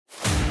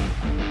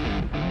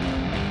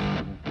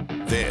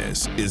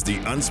This is the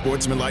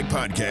Unsportsmanlike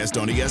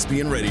Podcast on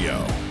ESPN Radio.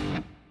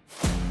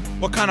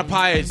 What kind of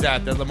pie is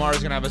that Lamar's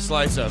going to have a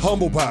slice of?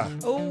 Humble pie.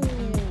 Oh,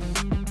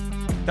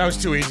 That was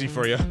too easy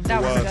for you.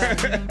 that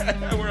was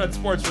good. We're on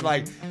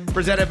Sportsmanlike,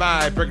 presented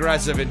by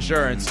Progressive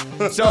Insurance.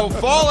 So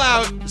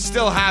fallout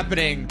still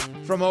happening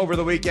from over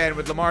the weekend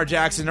with Lamar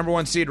Jackson, number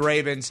 1 seed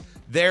Ravens,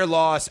 their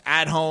loss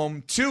at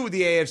home to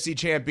the AFC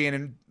champion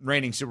and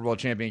reigning Super Bowl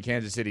champion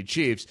Kansas City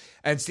Chiefs.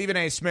 And Stephen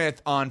A.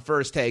 Smith on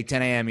First Take,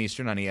 10 a.m.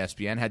 Eastern on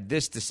ESPN, had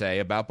this to say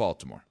about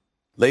Baltimore.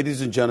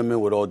 Ladies and gentlemen,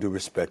 with all due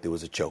respect, it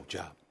was a choke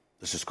job.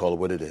 Let's just call it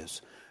what it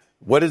is.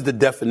 What is the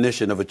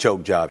definition of a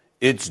choke job?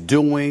 It's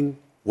doing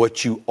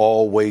what you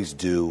always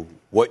do,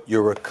 what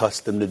you're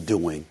accustomed to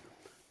doing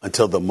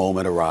until the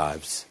moment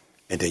arrives,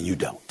 and then you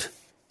don't.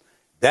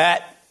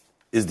 That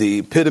is the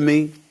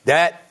epitome.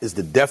 That is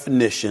the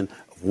definition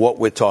of what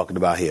we're talking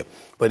about here.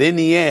 But in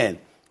the end,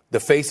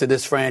 the face of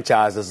this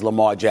franchise is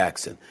Lamar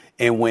Jackson.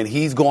 And when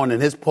he's gone in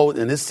his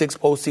 6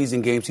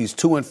 postseason games, he's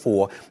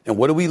 2-4. And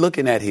what are we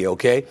looking at here,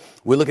 okay?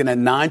 We're looking at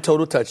 9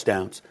 total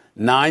touchdowns,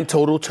 9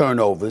 total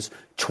turnovers,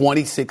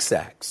 26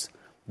 sacks.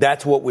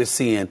 That's what we're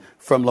seeing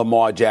from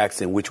Lamar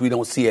Jackson, which we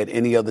don't see at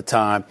any other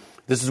time.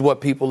 This is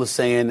what people are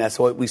saying. That's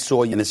what we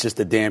saw. And it's just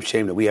a damn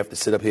shame that we have to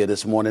sit up here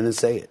this morning and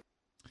say it.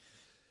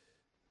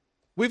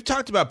 We've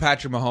talked about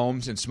Patrick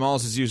Mahomes, and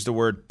Smalls has used the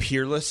word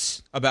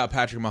peerless about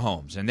Patrick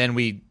Mahomes. And then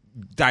we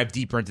dive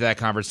deeper into that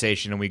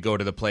conversation and we go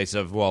to the place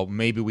of, well,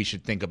 maybe we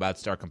should think about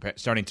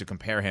starting to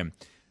compare him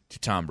to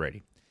Tom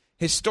Brady.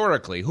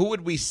 Historically, who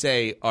would we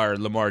say are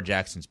Lamar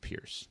Jackson's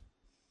peers?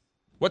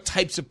 What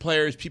types of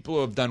players, people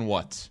who have done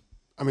what?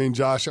 I mean,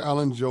 Josh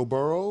Allen, Joe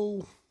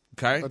Burrow.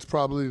 Okay. That's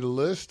probably the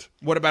list.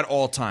 What about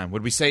all time?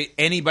 Would we say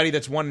anybody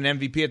that's won an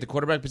MVP at the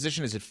quarterback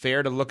position? Is it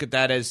fair to look at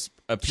that as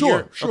a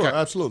peer? Sure, Okay.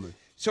 absolutely.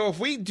 So if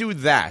we do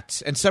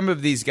that, and some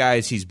of these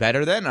guys he's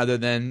better than,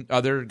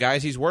 other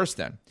guys he's worse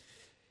than.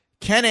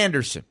 Ken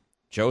Anderson,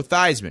 Joe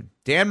Theismann,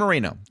 Dan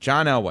Marino,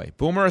 John Elway,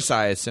 Boomer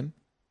Esiason,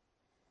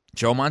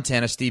 Joe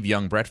Montana, Steve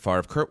Young, Brett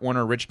Favre, Kurt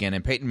Warner, Rich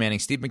Gannon, Peyton Manning,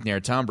 Steve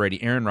McNair, Tom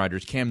Brady, Aaron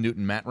Rodgers, Cam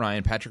Newton, Matt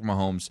Ryan, Patrick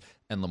Mahomes,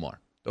 and Lamar.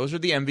 Those are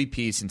the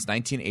MVPs since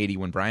 1980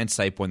 when Brian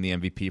Sipe won the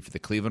MVP for the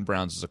Cleveland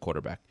Browns as a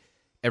quarterback.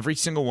 Every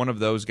single one of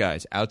those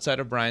guys, outside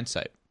of Brian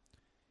Sipe,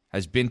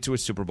 has been to a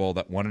Super Bowl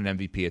that won an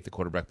MVP at the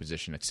quarterback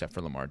position except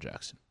for Lamar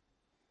Jackson.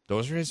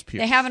 Those are his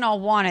peers. They haven't all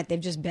won it. They've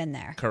just been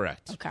there.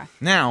 Correct. Okay.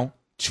 Now,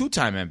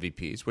 2-time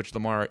MVPs, which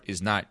Lamar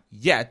is not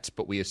yet,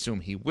 but we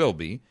assume he will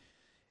be,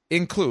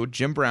 include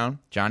Jim Brown,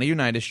 Johnny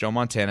Unitas, Joe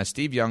Montana,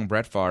 Steve Young,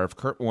 Brett Favre,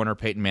 Kurt Warner,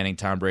 Peyton Manning,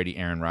 Tom Brady,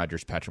 Aaron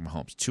Rodgers, Patrick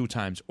Mahomes, 2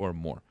 times or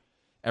more.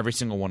 Every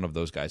single one of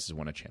those guys has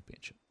won a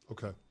championship.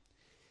 Okay.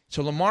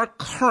 So Lamar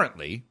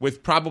currently,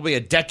 with probably a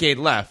decade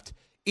left,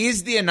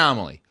 is the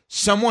anomaly.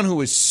 Someone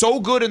who is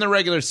so good in the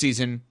regular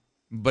season,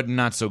 but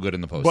not so good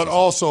in the postseason. But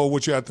also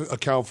what you have to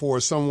account for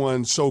is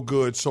someone so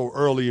good so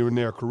early in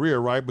their career,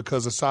 right?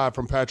 Because aside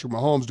from Patrick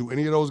Mahomes, do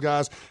any of those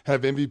guys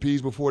have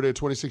MVPs before they're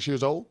 26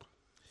 years old?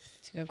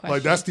 That's a good question.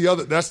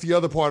 Like that's the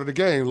other part of the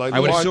game. Like I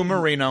would assume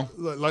Marino.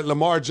 Like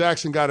Lamar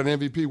Jackson got an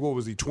MVP. What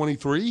was he?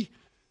 23,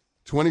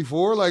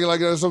 24. Like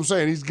that's what I'm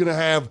saying. He's gonna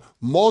have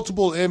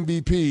multiple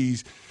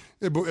MVPs.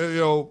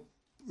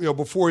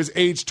 Before his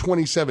age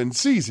 27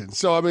 season.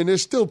 So, I mean,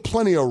 there's still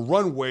plenty of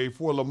runway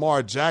for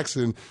Lamar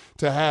Jackson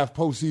to have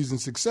postseason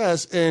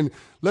success. And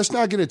let's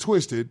not get it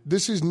twisted.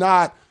 This is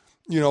not,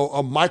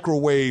 a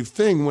microwave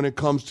thing when it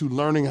comes to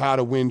learning how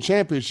to win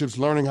championships,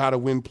 learning how to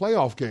win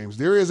playoff games.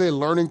 There is a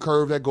learning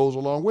curve that goes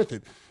along with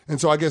it. And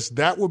so I guess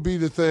that would be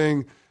the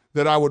thing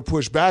that I would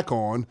push back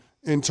on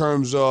in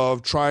terms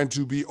of trying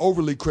to be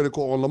overly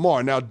critical on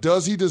Lamar. Now,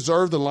 does he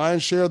deserve the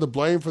lion's share of the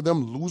blame for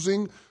them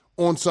losing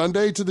on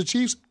Sunday to the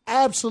Chiefs?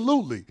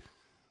 Absolutely.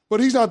 But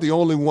he's not the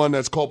only one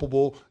that's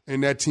culpable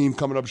in that team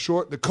coming up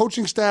short. The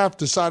coaching staff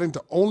deciding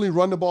to only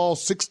run the ball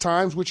 6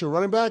 times with your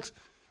running backs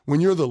when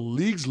you're the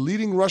league's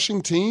leading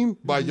rushing team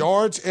by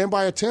yards and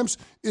by attempts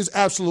is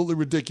absolutely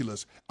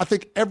ridiculous. I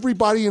think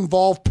everybody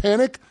involved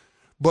panicked.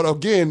 But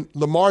again,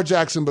 Lamar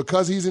Jackson,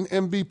 because he's an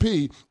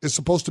MVP, is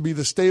supposed to be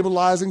the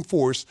stabilizing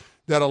force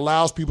that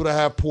allows people to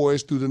have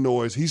poise through the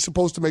noise. He's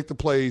supposed to make the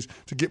plays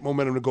to get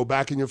momentum to go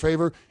back in your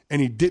favor,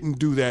 and he didn't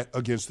do that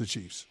against the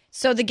Chiefs.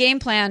 So the game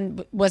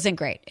plan wasn't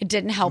great. It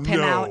didn't help him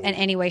out in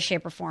any way,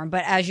 shape, or form.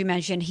 But as you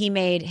mentioned, he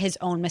made his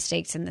own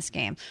mistakes in this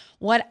game.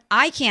 What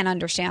I can't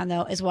understand,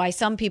 though, is why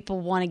some people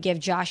want to give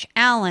Josh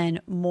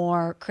Allen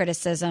more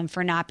criticism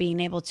for not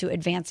being able to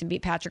advance and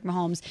beat Patrick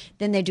Mahomes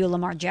than they do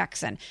Lamar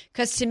Jackson.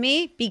 Because to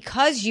me,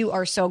 because you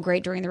are so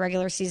great during the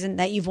regular season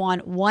that you've won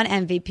 1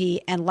 MVP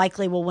and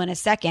likely will win a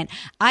second,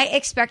 I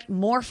expect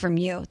more from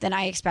you than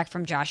I expect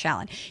from Josh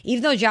Allen.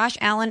 Even though Josh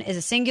Allen is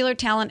a singular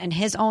talent in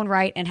his own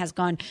right and has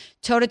gone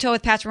toe-to-toe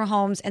with Patrick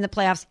Mahomes in the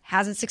playoffs,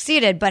 hasn't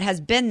succeeded, but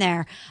has been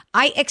there,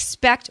 I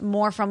expect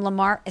more from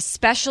Lamar,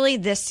 especially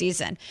this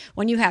season.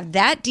 When you have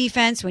that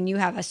defense, when you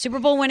have a Super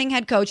Bowl winning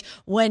head coach,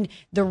 when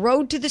the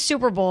road to the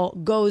Super Bowl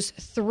goes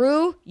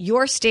through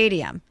your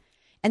stadium,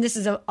 and this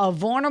is a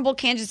vulnerable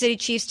Kansas City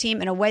Chiefs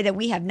team in a way that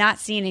we have not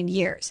seen in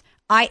years,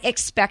 I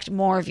expect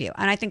more of you.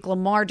 And I think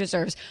Lamar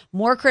deserves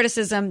more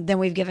criticism than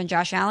we've given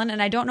Josh Allen.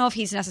 And I don't know if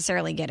he's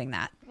necessarily getting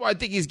that. Well, I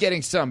think he's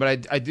getting some,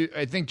 but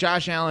I think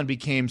Josh Allen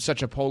became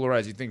such a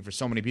polarizing thing for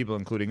so many people,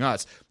 including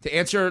us. To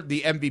answer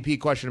the MVP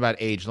question about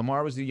age,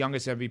 Lamar was the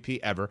youngest MVP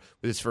ever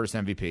with his first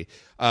MVP.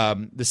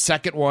 The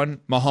second one,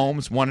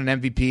 Mahomes, won an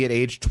MVP at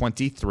age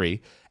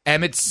 23.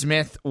 Emmitt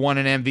Smith won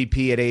an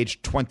MVP at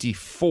age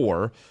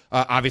 24,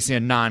 obviously a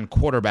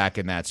non-quarterback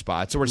in that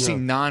spot. So we're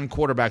seeing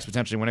non-quarterbacks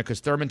potentially win it because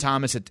Thurman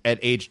Thomas at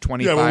age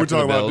 25 Yeah, when we're for the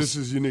talking about Bills. this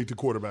is unique to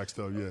quarterbacks,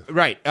 though, yeah.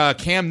 Right.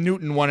 Cam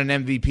Newton won an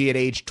MVP at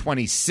age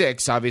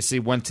 26, obviously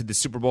went to the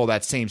Super Bowl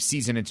that same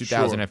season in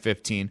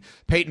 2015. Sure.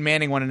 Peyton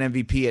Manning won an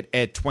MVP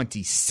at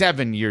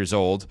 27 years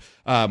old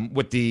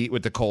with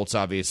the Colts,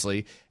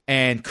 obviously.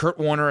 And Kurt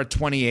Warner at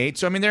 28.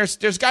 So, I mean, there's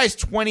guys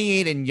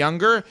 28 and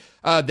younger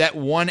that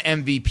won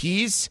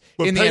MVPs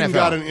in the NFL. But Peyton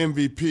got an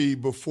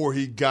MVP before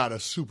he got a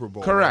Super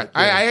Bowl. Correct.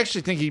 Right? I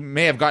actually think he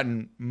may have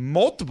gotten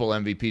multiple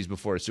MVPs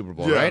before a Super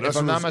Bowl, right? If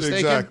I'm not mistaken.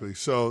 Exactly.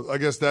 So, I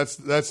guess that's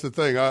the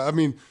thing. I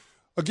mean,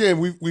 again,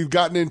 we've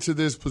gotten into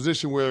this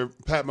position where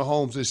Pat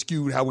Mahomes has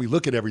skewed how we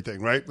look at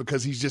everything, right?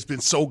 Because he's just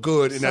been so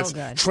good, and that's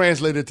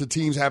translated to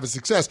teams having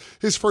success.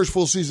 His first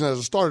full season as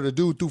a starter, the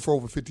dude threw for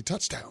over 50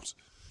 touchdowns.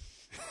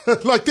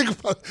 Like, think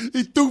about it.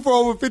 He threw for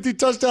over 50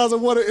 touchdowns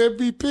and won an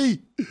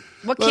MVP.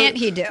 What can't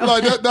he do?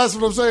 That's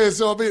what I'm saying.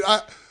 So, I mean,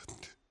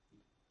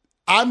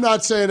 I'm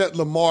not saying that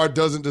Lamar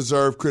doesn't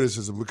deserve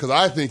criticism because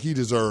I think he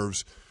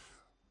deserves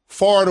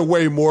far and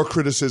away more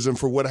criticism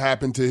for what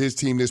happened to his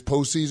team this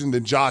postseason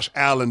than Josh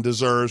Allen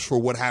deserves for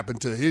what happened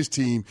to his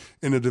team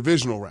in the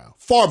divisional round.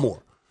 Far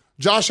more.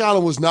 Josh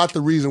Allen was not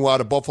the reason why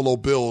the Buffalo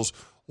Bills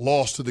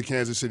lost to the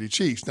Kansas City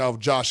Chiefs. Now,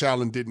 Josh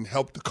Allen didn't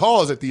help the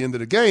cause at the end of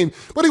the game,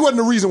 but he wasn't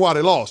the reason why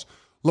they lost.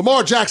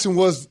 Lamar Jackson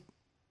was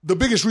the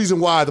biggest reason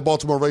why the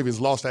Baltimore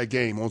Ravens lost that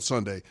game on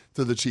Sunday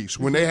to the Chiefs.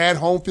 When they had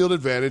home field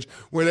advantage,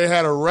 when they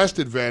had a rest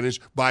advantage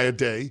by a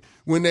day,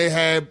 when they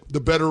had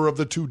the better of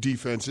the two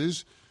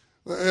defenses.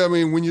 I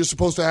mean, when you're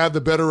supposed to have the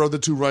better of the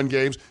two run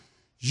games,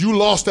 you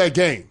lost that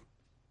game.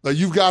 Like,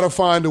 you've got to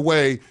find a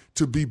way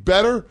to be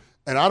better,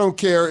 and I don't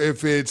care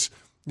if it's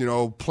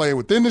playing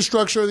within the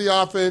structure of the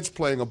offense,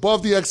 playing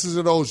above the X's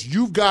and O's.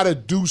 You've got to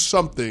do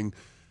something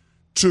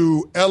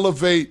to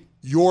elevate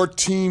your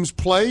team's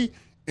play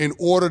in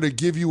order to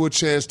give you a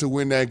chance to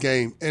win that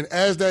game. And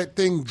as that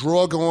thing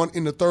drug on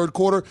in the third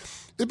quarter,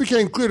 it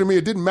became clear to me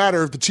it didn't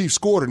matter if the Chiefs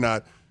scored or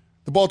not.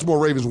 The Baltimore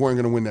Ravens weren't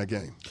going to win that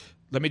game.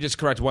 Let me just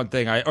correct one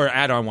thing, or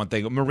add on one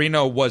thing.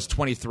 Marino was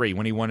 23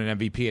 when he won an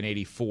MVP in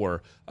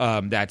 '84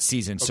 that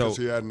season. Okay,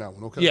 so you're adding that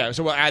one. Okay. Yeah,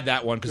 so we'll add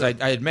that one because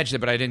I had mentioned it,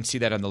 but I didn't see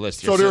that on the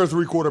list here. So there are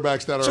three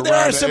quarterbacks that are So there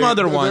around are some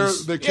other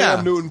ones. They're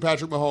Cam Newton,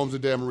 Patrick Mahomes,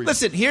 and Dan Marino.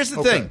 Listen, here's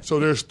the thing. So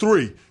there's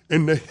three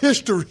in the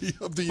history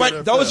of the NFL.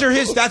 But those are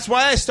his. That's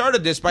why I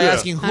started this by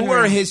asking who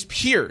are his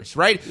peers,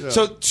 right? Yeah.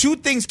 So two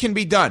things can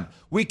be done.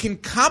 We can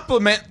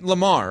compliment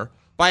Lamar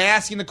by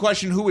asking the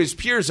question who his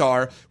peers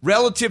are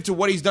relative to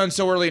what he's done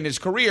so early in his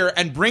career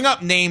and bring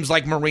up names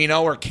like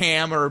Marino or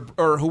Cam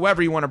or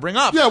whoever you want to bring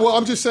up. Yeah, well,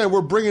 I'm just saying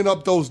we're bringing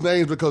up those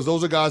names because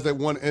those are guys that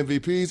won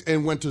MVPs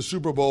and went to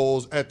Super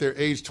Bowls at their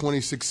age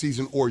 26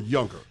 season or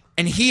younger.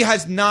 And he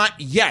has not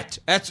yet.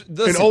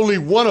 And only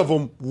one of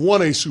them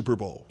won a Super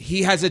Bowl.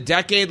 He has a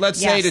decade,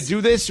 let's say, to do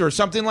this or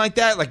something like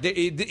that. Like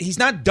he's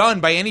not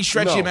done by any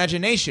stretch of the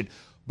imagination.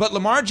 But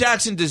Lamar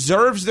Jackson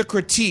deserves the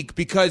critique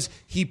because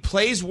he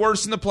plays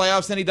worse in the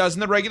playoffs than he does in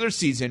the regular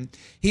season.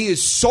 He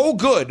is so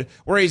good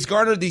where he's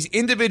garnered these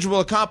individual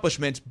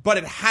accomplishments, but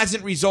it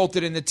hasn't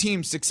resulted in the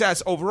team's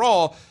success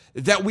overall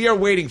that we are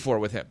waiting for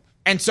with him.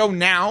 And so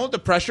now the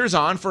pressure's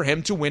on for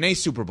him to win a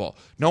Super Bowl.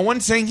 No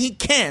one's saying he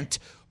can't,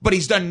 but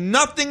he's done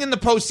nothing in the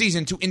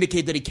postseason to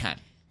indicate that he can.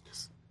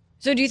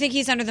 So do you think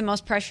he's under the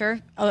most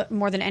pressure,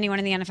 more than anyone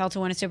in the NFL, to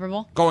win a Super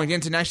Bowl? Going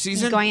into next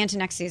season? Going into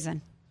next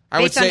season.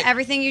 Based on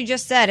everything you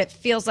just said, it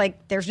feels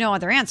like there's no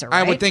other answer, right?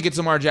 I would think it's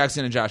Lamar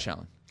Jackson and Josh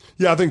Allen.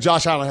 Yeah, I think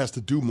Josh Allen has to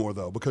do more,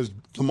 though, because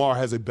Lamar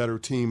has a better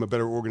team, a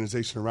better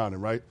organization around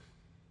him, right?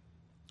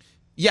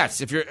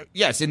 Yes,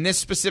 in this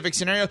specific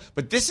scenario.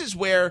 But this is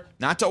where,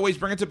 not to always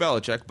bring it to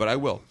Belichick, but I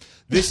will.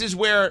 This is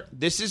where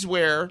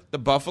the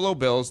Buffalo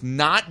Bills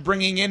not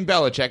bringing in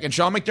Belichick, and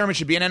Sean McDermott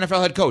should be an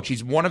NFL head coach.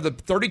 He's one of the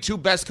 32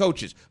 best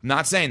coaches. I'm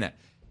not saying that.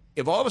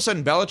 If all of a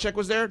sudden Belichick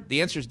was there,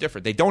 the answer is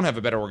different. They don't have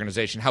a better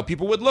organization. How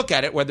people would look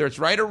at it, whether it's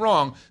right or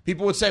wrong,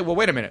 people would say, well,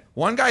 wait a minute.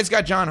 One guy's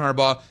got John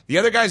Harbaugh. The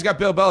other guy's got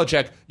Bill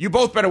Belichick. You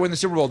both better win the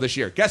Super Bowl this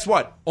year. Guess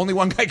what? Only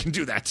one guy can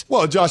do that.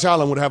 Well, Josh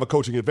Allen would have a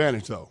coaching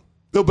advantage, though.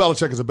 Bill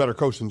Belichick is a better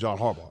coach than John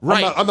Harbaugh.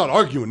 Right. I'm not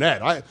arguing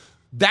that.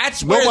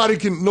 That's where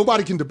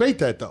nobody can debate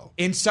that, though.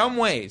 In some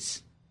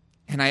ways,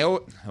 and we're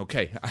going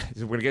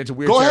to get into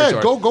weird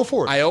territory. Go ahead. Go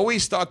for it. I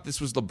always thought this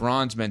was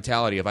LeBron's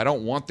mentality of I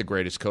don't want the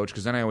greatest coach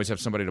because then I always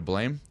have somebody to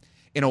blame.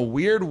 In a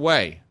weird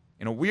way,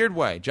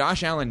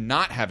 Josh Allen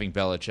not having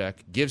Belichick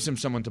gives him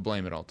someone to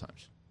blame at all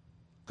times.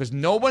 Because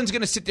no one's going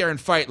to sit there and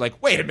fight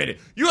like, wait a minute,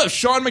 you have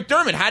Sean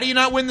McDermott. How do you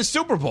not win the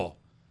Super Bowl?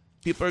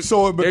 There's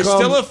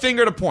still a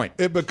finger to point.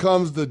 It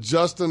becomes the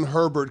Justin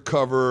Herbert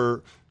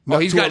cover Well,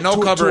 he's got no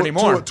cover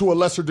anymore. To a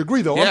lesser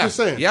degree, though. Yeah. I'm just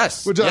saying.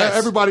 Yes. Which yes.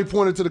 Everybody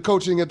pointed to the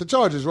coaching at the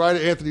Chargers, right?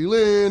 Anthony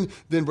Lynn,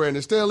 then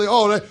Brandon Staley.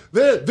 Oh,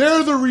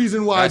 they're the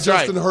reason why That's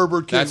Justin right.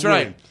 Herbert can That's win.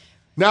 right.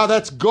 Now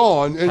that's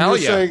gone, and Hell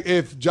you're saying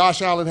if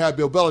Josh Allen had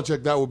Bill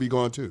Belichick, that would be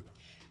gone too.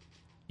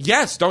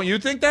 Yes, don't you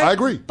think that? I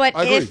agree. But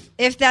I agree.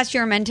 if that's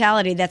your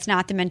mentality, that's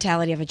not the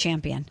mentality of a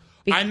champion.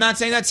 I'm not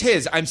saying that's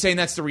his. I'm saying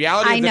that's the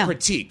reality of the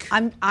critique.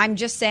 I'm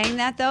just saying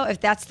that, though. If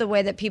that's the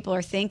way that people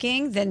are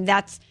thinking, then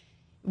that's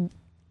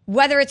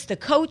whether it's the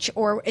coach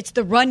or it's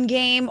the run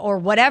game or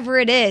whatever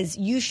it is,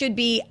 you should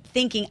be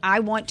thinking,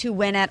 I want to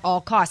win at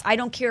all costs. I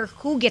don't care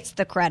who gets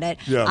the credit.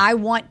 Yeah. I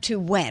want to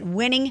win.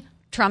 Winning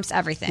trumps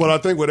everything. What I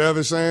think what Ev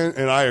is saying,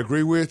 and I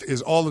agree with,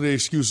 is all of the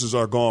excuses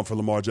are gone for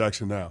Lamar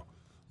Jackson now.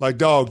 Like,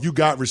 dog, you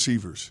got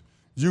receivers.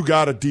 You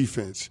got a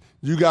defense.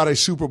 You got a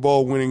Super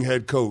Bowl winning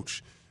head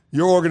coach.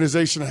 Your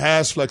organization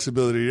has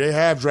flexibility. They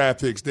have draft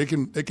picks. They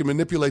can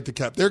manipulate the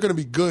cap. They're going to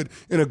be good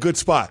in a good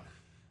spot.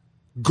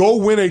 Go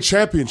win a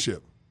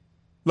championship.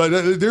 Like,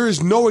 there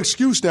is no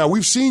excuse now.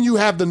 We've seen you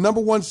have the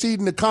number one seed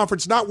in the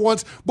conference not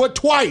once but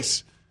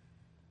twice,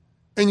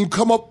 and you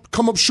come up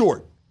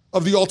short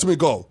of the ultimate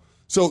goal.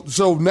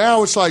 So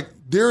now it's like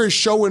there is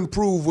show and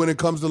prove when it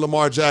comes to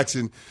Lamar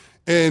Jackson,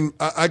 and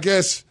I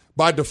guess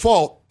by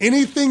default,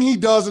 anything he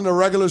does in the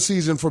regular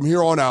season from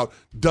here on out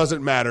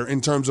doesn't matter in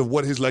terms of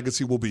what his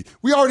legacy will be.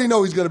 We already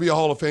know he's going to be a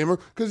Hall of Famer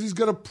because he's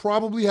going to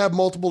probably have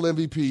multiple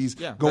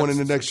MVPs going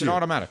into next year. It's an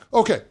automatic.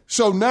 Okay,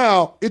 so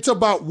now it's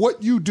about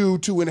what you do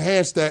to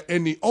enhance that,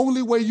 and the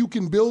only way you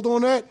can build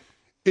on that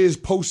is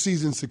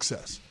postseason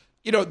success.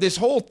 You know, this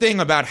whole thing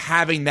about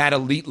having that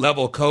elite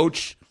level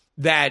coach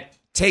that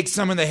takes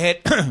some of the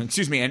hit,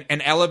 excuse me,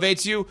 and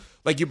elevates you.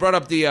 Like you brought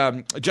up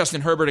the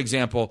Justin Herbert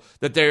example,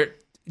 that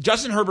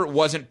Justin Herbert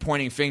wasn't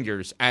pointing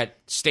fingers at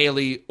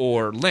Staley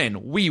or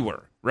Lynn. We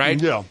were,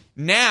 right? Yeah.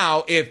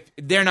 Now, if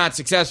they're not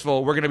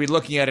successful, we're going to be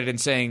looking at it and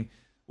saying,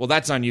 well,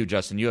 that's on you,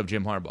 Justin. You have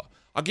Jim Harbaugh.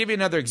 I'll give you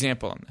another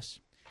example on this.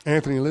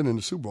 Anthony Lynn in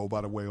the Super Bowl,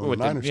 by the way, on the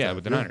Niners.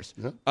 With the Niners.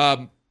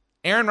 Yeah.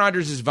 Aaron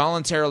Rodgers is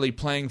voluntarily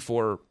playing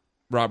for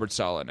Robert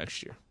Saleh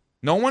next year.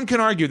 No one can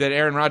argue that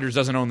Aaron Rodgers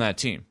doesn't own that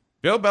team.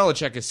 Bill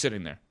Belichick is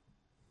sitting there.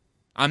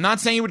 I'm not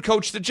saying he would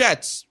coach the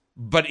Jets,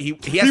 but he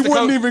has He to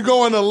wouldn't even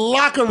go in the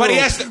locker room But he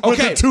has to, with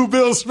the two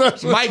Bill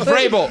special. Mike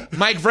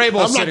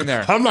Vrabel is sitting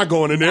there. I'm not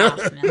going in there.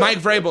 Mike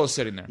Vrabel is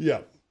sitting there. Yeah.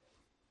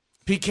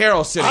 Pete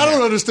Carroll's sitting there. I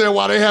don't understand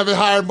why they haven't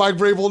hired Mike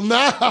Vrabel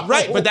now.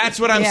 Right, but that's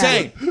what I'm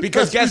saying.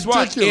 Because That's guess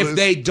what? ridiculous. If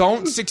they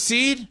don't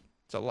succeed,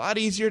 it's a lot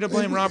easier to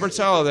blame Robert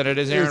Saleh than it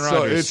is Aaron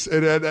Rodgers.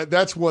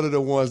 That's one of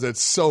the ones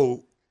that's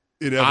so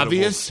inevitable.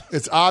 Obvious?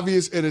 It's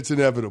obvious and it's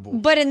inevitable.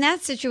 But in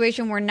that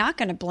situation, we're not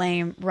going to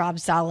blame Rob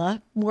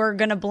Saleh. We're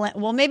going to blame.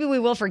 Well, maybe we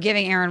will for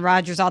giving Aaron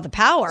Rodgers all the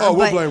power. Oh,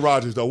 we'll blame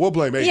Rodgers though. We'll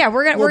blame 8. Yeah,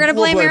 we're going to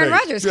blame Aaron 8.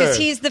 Rodgers because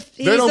he's the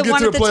they don't the get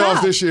one to at the the playoffs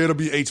top. this year. It'll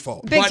be 8's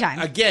fault. Big But time.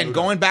 again,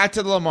 going back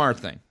to the Lamar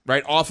thing,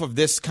 right, off of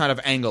this kind of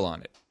angle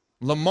on it,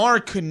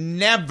 Lamar could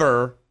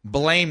never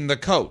blame the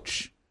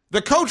coach.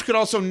 The coach could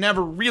also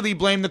never really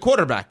blame the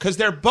quarterback because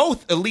they're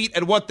both elite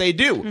at what they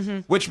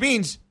do, which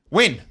means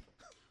win.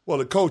 Well,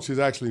 the coach has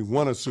actually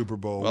won a Super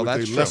Bowl with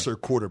a true. lesser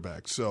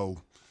quarterback.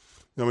 So,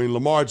 I mean,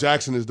 Lamar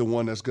Jackson is the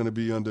one that's going to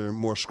be under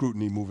more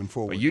scrutiny moving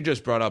forward. But you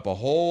just brought up a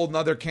whole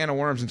nother can of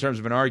worms in terms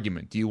of an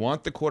argument. Do you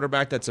want the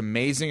quarterback that's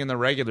amazing in the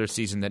regular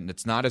season that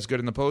it's not as good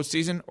in the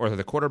postseason, or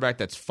the quarterback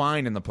that's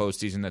fine in the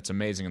postseason that's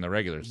amazing in the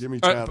regular season? Give me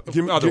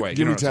talent.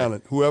 Give me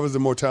talent. Whoever's the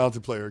more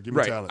talented player, give me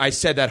Right. talent. I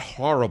said that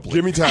horribly.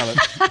 Give me talent.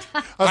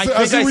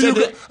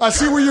 I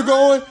see where you're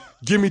going.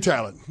 Give me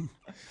talent.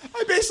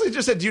 I basically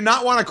just said, do you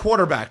not want a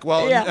quarterback?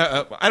 Well,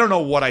 I don't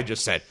know what I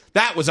just said.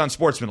 That was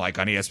Unsportsmanlike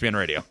on ESPN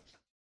Radio.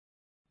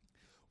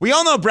 We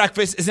all know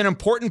breakfast is an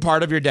important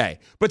part of your day,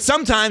 but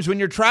sometimes when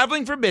you're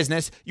traveling for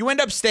business, you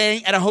end up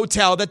staying at a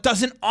hotel that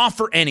doesn't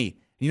offer any.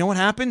 You know what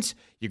happens?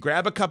 You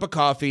grab a cup of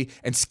coffee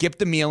and skip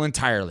the meal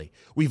entirely.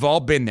 We've all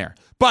been there.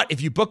 But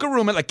if you book a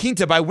room at La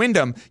Quinta by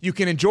Wyndham, you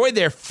can enjoy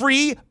their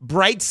free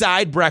Bright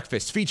Side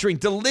breakfast featuring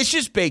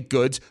delicious baked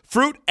goods,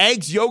 fruit,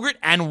 eggs, yogurt,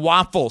 and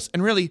waffles.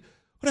 And really,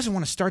 who doesn't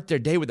want to start their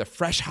day with a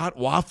fresh, hot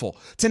waffle?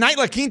 Tonight,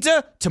 La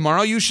Quinta,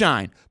 tomorrow you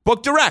shine.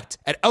 Book direct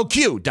at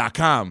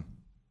LQ.com.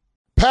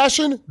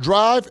 Passion,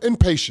 drive, and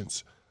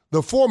patience.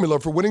 The formula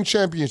for winning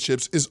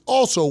championships is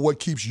also what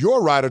keeps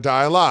your ride or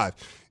die alive.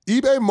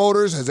 eBay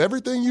Motors has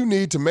everything you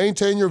need to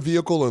maintain your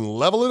vehicle and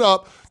level it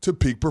up to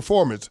peak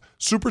performance.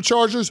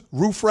 Superchargers,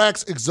 roof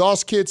racks,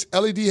 exhaust kits,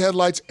 LED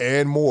headlights,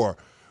 and more.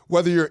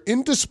 Whether you're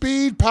into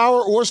speed,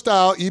 power, or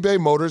style, eBay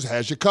Motors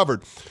has you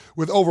covered.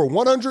 With over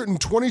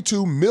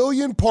 122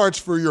 million parts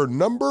for your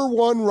number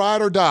one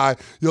ride or die,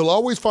 you'll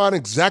always find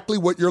exactly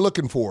what you're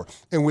looking for.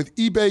 And with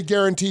eBay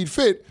Guaranteed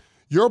Fit,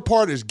 your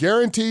part is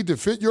guaranteed to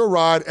fit your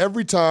ride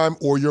every time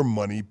or your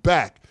money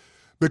back.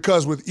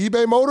 Because with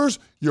eBay Motors,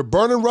 you're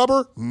burning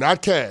rubber,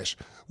 not cash.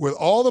 With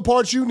all the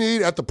parts you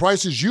need at the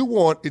prices you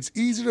want, it's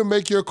easy to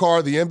make your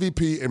car the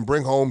MVP and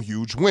bring home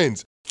huge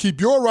wins.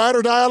 Keep your ride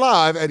or die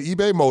alive at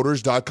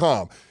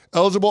ebaymotors.com.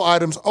 Eligible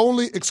items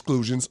only.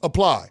 Exclusions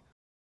apply.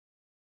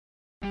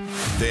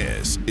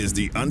 This is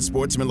the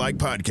Unsportsmanlike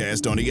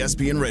Podcast on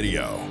ESPN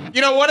Radio.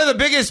 You know, one of the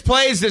biggest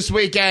plays this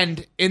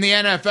weekend in the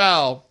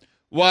NFL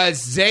was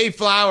Zay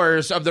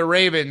Flowers of the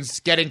Ravens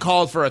getting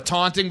called for a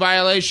taunting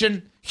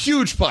violation.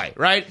 Huge play,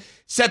 right?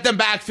 Set them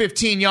back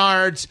 15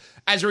 yards.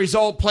 As a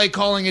result, play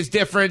calling is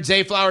different.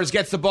 Zay Flowers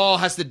gets the ball,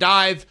 has to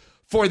dive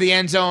for the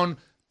end zone,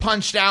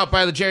 punched out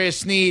by L'Jarius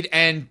Sneed,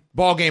 and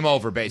ball game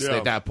over basically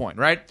at that point,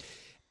 right?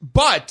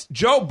 But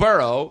Joe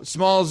Burrow,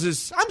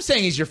 Smalls, I'm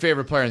saying he's your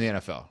favorite player in the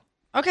NFL.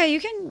 Okay,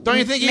 you can Don't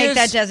you think make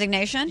that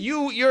designation.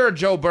 You're a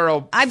Joe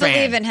Burrow I fan.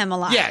 believe in him a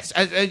lot. Yes.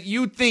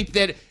 You think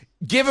that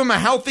give him a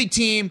healthy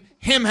team,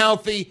 him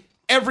healthy,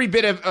 every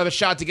bit of a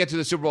shot to get to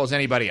the Super Bowl as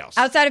anybody else.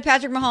 Outside of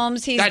Patrick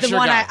Mahomes, he's That's the your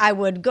one guy. I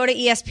would go to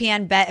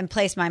ESPN, bet, and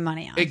place my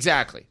money on.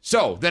 Exactly.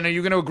 So then are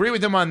you going to agree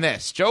with him on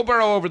this? Joe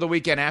Burrow over the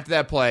weekend after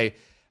that play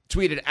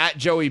tweeted at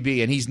Joey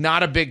B, and he's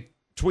not a big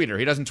tweeter.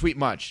 He doesn't tweet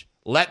much.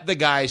 Let the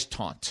guys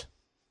taunt.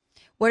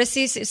 What does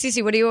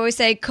Cece, what do you always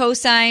say?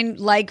 Cosign,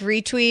 like,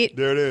 retweet?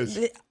 There it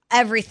is.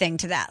 Everything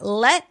to that.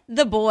 Let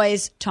the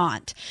boys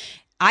taunt.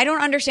 I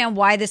don't understand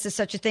why this is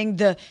such a thing.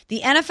 The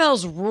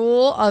NFL's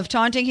rule of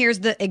taunting,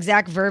 here's the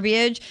exact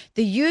verbiage: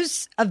 the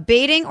use of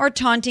baiting or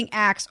taunting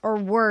acts or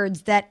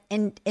words that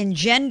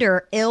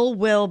engender ill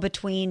will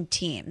between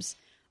teams.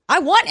 I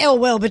want ill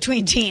will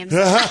between teams.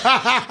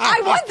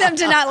 I want them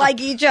to not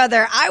like each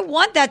other. I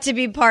want that to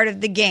be part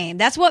of the game.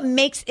 That's what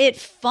makes it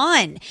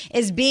fun,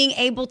 is being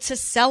able to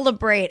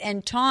celebrate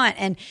and taunt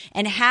and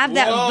have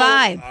that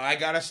vibe. I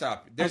got to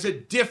stop. There's a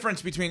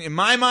difference between, in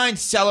my mind,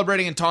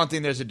 celebrating and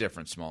taunting. There's a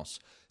difference,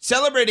 Smalls.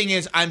 Celebrating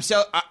is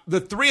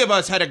the three of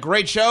us had a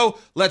great show.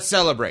 Let's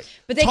celebrate.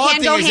 But they taunting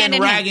can't go is hand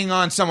in ragging hand.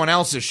 on someone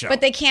else's show. But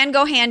they can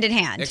go hand in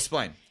hand.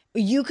 Explain.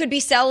 You could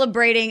be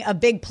celebrating a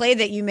big play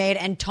that you made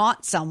and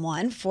taunt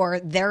someone for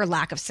their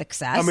lack of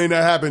success. I mean,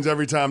 that happens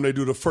every time they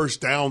do the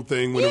first down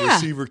thing when the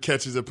receiver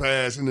catches a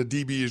pass and the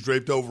DB is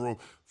draped over him.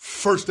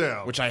 First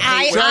down. Which I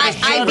hate.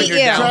 I beat you.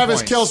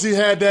 Travis Kelce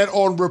had that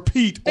on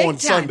repeat Big on time.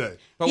 Sunday.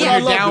 But when I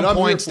you're loved down it. I'm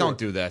here points, for don't it.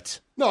 do that.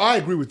 No, I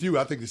agree with you.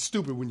 I think it's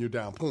stupid when you're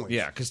down points.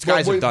 Yeah, because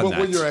guys have done but that.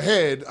 when you're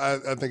ahead,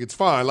 I think it's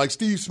fine. Like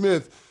Steve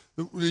Smith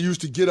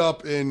used to get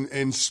up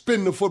and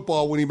spin the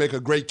football when he make a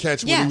great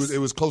catch when it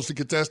was closely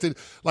contested.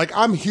 Like,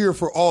 I'm here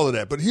for all of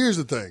that. But here's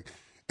the thing,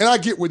 and I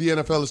get where the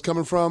NFL is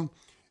coming from.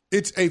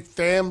 It's a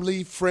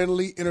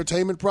family-friendly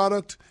entertainment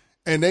product,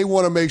 and they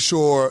want to make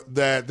sure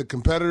that the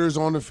competitors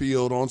on the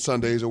field on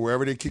Sundays or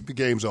wherever they kick the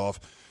games off,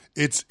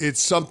 it's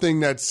something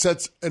that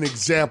sets an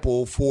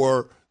example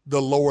for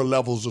the lower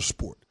levels of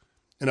sport.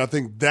 And I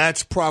think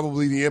that's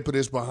probably the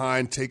impetus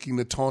behind taking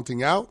the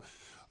taunting out.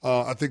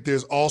 I think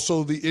there's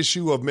also the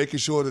issue of making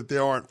sure that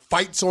there aren't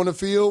fights on the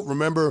field.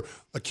 Remember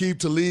Aqib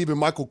Talib and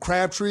Michael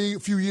Crabtree a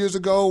few years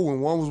ago when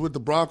one was with the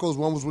Broncos,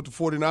 one was with the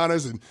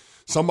 49ers, and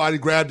somebody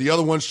grabbed the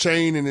other one's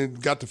chain and then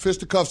got the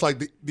fisticuffs. Like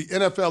the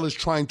NFL is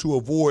trying to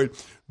avoid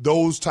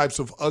those types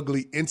of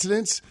ugly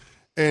incidents,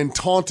 and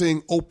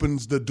taunting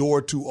opens the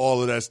door to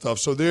all of that stuff.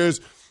 So there's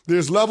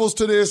levels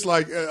to this,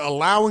 like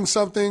allowing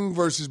something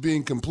versus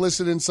being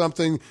complicit in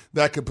something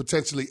that could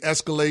potentially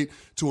escalate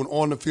to an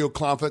on-the-field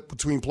conflict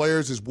between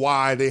players is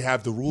why they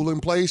have the rule in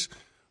place.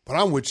 But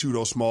I'm with you,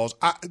 though, Smalls.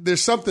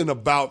 There's something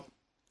about,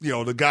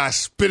 the guy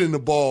spinning the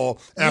ball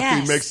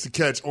after he makes the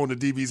catch on the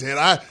DB's head.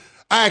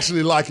 I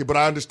actually like it, but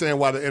I understand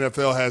why the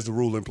NFL has the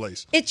rule in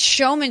place. It's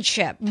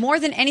showmanship. More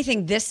than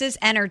anything, this is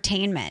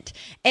entertainment.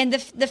 And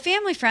the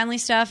family-friendly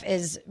stuff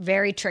is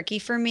very tricky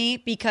for me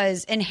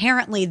because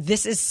inherently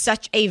this is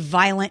such a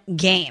violent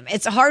game.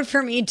 It's hard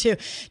for me to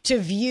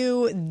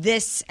view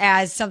this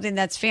as something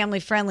that's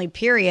family-friendly,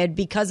 period,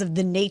 because of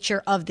the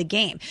nature of the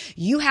game.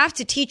 You have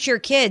to teach your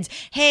kids,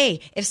 hey,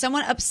 if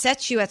someone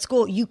upsets you at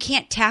school, you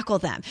can't tackle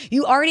them.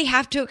 You already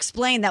have to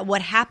explain that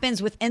what happens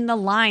within the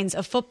lines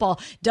of football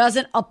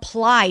doesn't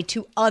apply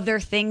to other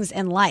things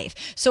in life.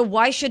 So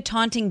why should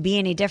taunting be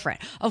any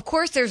different? Of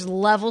course, there's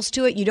levels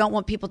to it. You don't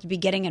want people to be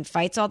getting in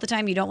fights all the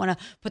time. You don't want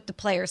to put the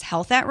player's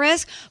health at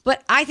risk.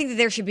 But I think that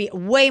there should be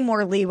way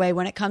more leeway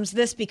when it comes to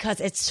this because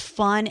it's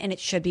fun and it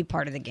should be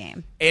part of the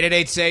game.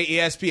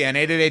 888-SAY-ESPN,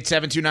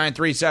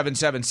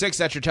 888-729-3776.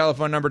 That's your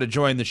telephone number to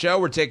join the show.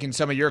 We're taking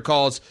some of your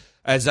calls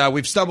as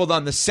we've stumbled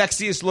on the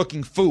sexiest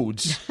looking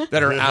foods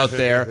that are out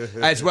there,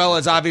 as well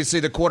as obviously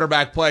the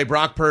quarterback play,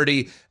 Brock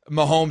Purdy,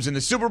 Mahomes in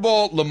the Super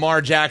Bowl,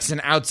 Lamar Jackson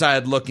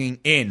outside looking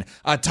in.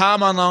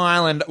 Tom on Long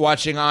Island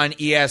watching on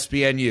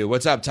ESPNU.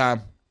 What's up,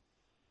 Tom?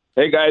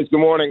 Hey, guys.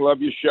 Good morning.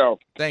 Love your show.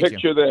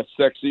 Picture this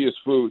sexiest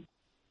food.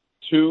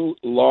 2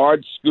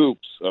 large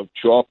scoops of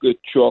chocolate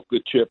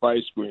chip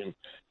ice cream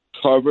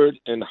covered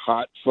in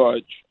hot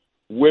fudge,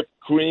 whipped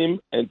cream,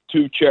 and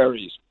 2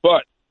 cherries.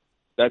 But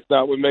that's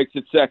not what makes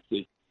it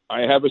sexy.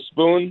 I have a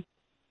spoon,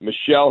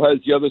 Michelle has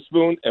the other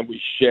spoon, and we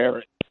share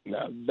it.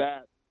 Now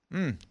that.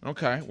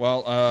 Okay.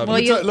 Well,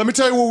 let me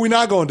tell you what we're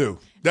not going to do.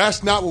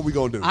 That's not what we're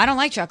going to do. I don't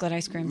like chocolate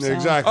ice cream. So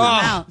Exactly.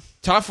 I'm out.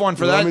 tough one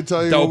for that. Let me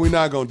tell you what we're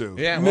not going to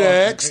do. Yeah.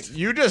 Next. Well,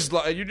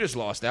 you just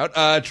lost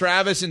out.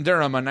 Travis in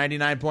Durham on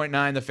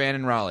 99.9, The Fan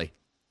in Raleigh.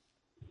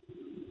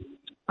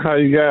 How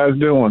you guys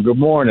doing? Good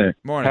morning.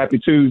 Morning. Happy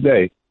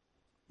Tuesday.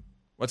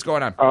 What's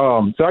going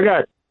on? So I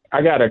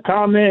got a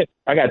comment.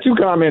 I got 2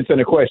 comments and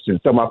a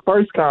question. So my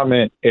first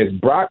comment is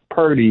Brock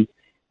Purdy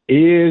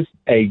is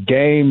a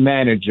game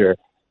manager,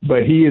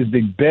 but he is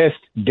the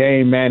best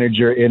game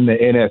manager in the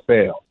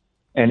NFL.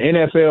 And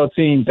NFL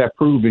teams have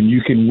proven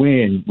you can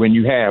win when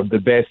you have the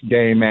best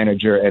game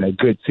manager and a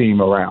good team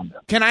around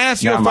them. Can I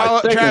ask you a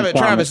follow-up?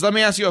 Travis, let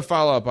me ask you a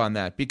follow-up on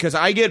that, because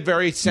I get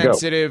very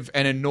sensitive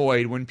and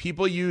annoyed when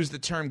people use the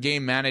term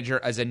game manager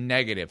as a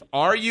negative.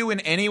 Are you in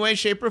any way,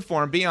 shape, or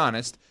form, be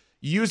honest,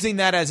 using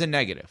that as a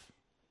negative?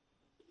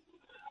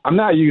 I'm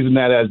not using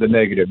that as a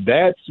negative.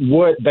 That's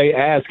what they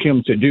ask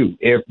him to do.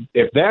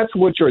 If that's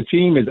what your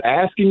team is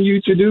asking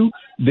you to do,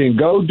 then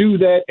go do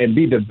that and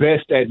be the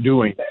best at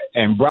doing that.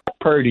 And Brock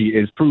Purdy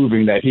is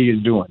proving that he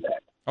is doing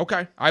that.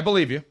 Okay, I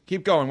believe you.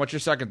 Keep going. What's your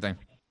second thing?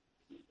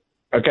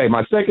 Okay,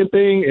 my second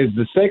thing is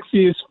the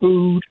sexiest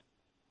food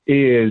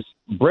is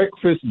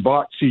breakfast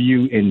brought to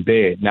you in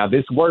bed. Now,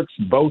 this works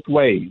both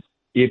ways.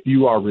 If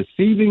you are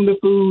receiving the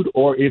food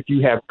or if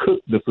you have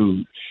cooked the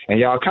food. And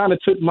y'all kind of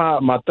took my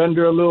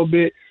thunder a little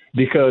bit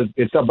because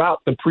it's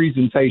about the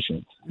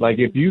presentation. Like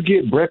if you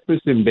get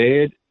breakfast in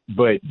bed,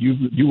 but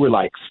you were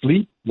like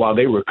sleep while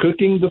they were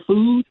cooking the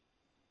food,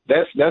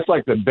 that's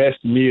like the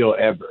best meal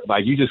ever.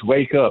 Like you just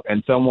wake up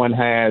and someone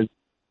has,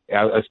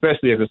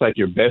 especially if it's like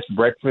your best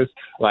breakfast.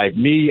 Like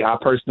me, I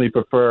personally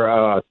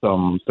prefer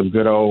some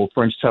good old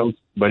French toast,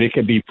 but it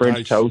could be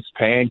French toast,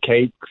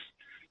 pancakes,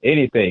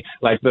 anything.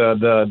 Like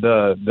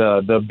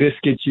the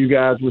biscuits you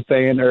guys were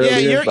saying earlier.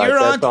 Yeah,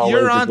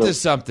 you're onto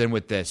something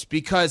with this,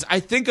 because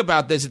I think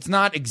about this. It's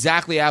not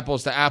exactly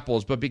apples to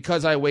apples, but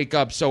because I wake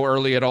up so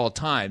early at all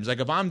times, like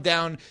if I'm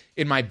down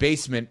in my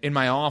basement in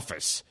my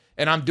office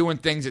and I'm doing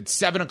things at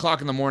 7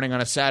 o'clock in the morning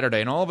on a Saturday,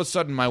 and all of a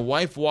sudden my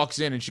wife walks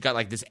in and she got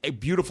like this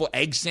beautiful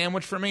egg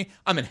sandwich for me,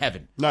 I'm in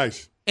heaven.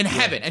 Nice. In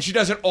heaven, and she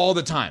does it all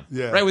the time.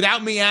 Yeah. Right?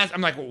 Without me asking,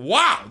 I'm like,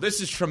 wow,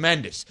 this is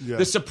tremendous. Yeah.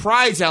 The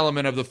surprise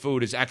element of the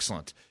food is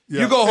excellent.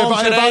 Yeah. You go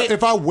home today.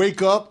 If I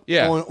wake up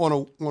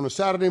on a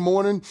Saturday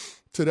morning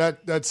to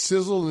that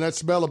sizzle and that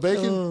smell of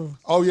bacon,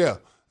 oh yeah,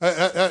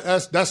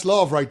 that's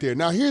love right there.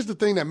 Now here's the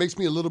thing that makes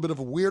me a little bit of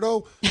a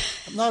weirdo.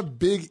 I'm not a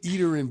big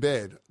eater in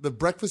bed. The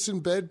breakfast in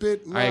bed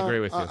bit. I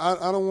agree with you.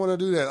 I don't want to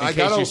do that. In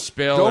case you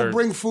spill, don't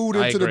bring food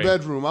into the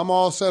bedroom. I'm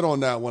all set on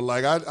that one.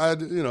 Like I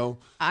agree.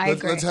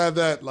 Let's have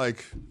that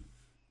like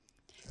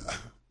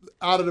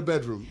out of the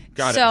bedroom.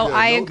 Got it. So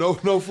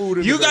no food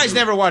in the bedroom. You guys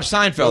never watched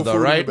Seinfeld, though,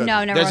 right?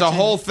 No, never. There's a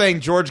whole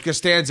thing, George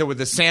Costanza with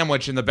a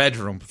sandwich in the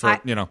bedroom.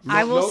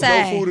 I will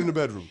say no food in the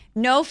bedroom.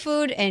 No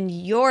food in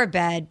your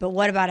bed, but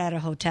what about at a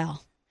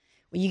hotel?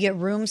 You get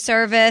room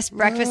service,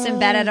 breakfast in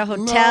bed at a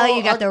hotel.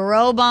 You got the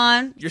robe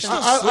on. You're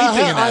still sleeping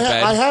in that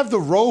bed. I have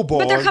the robe on.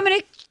 But they're coming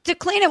to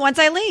clean it once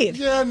I leave.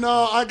 Yeah,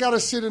 no, I got to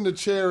sit in the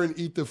chair and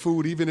eat the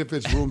food, even if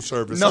it's room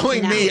service.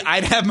 Knowing me,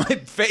 I'd have my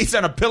face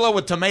on a pillow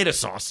with tomato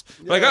sauce.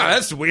 Yeah. Like,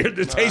 that's weird,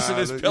 the taste of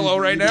this pillow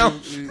right now.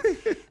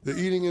 The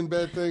eating in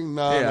bed thing?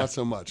 No, not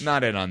so much.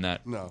 Not in on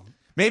that. No.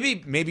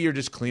 Maybe you're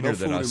just cleaner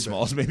than us,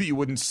 Smalls. Maybe you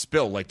wouldn't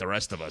spill like the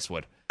rest of us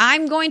would.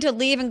 I'm going to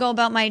leave and go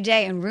about my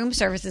day, and room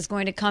service is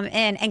going to come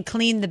in and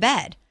clean the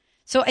bed.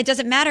 So it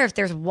doesn't matter if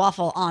there's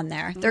waffle on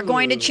there. They're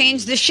going to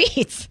change the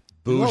sheets.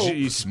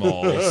 Bougie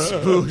Smalls.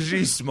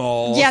 Bougie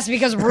Smalls. Yes,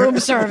 because room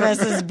service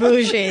is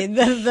bougie.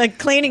 The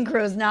cleaning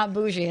crew is not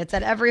bougie. It's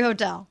at every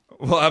hotel.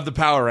 We'll have the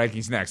power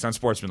rankings next on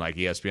Sportsmanlike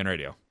ESPN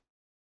Radio.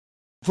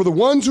 For the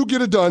ones who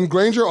get it done,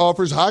 Grainger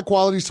offers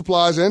high-quality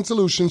supplies and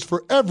solutions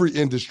for every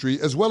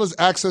industry, as well as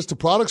access to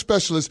product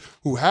specialists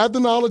who have the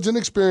knowledge and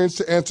experience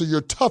to answer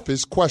your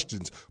toughest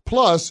questions.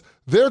 Plus,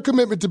 their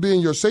commitment to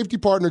being your safety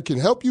partner can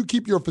help you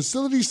keep your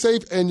facility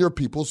safe and your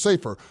people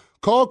safer.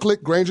 Call,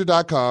 click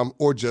Grainger.com,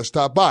 or just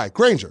stop by.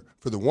 Grainger,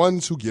 for the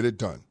ones who get it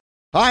done.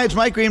 Hi, it's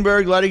Mike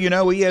Greenberg letting you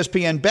know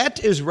ESPN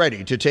Bet is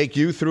ready to take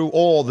you through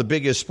all the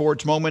biggest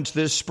sports moments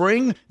this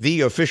spring.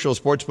 The official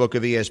sportsbook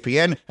of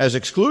ESPN has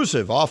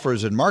exclusive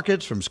offers and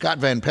markets from Scott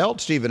Van Pelt,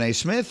 Stephen A.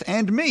 Smith,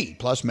 and me,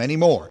 plus many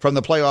more. From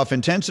the playoff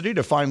intensity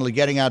to finally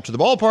getting out to the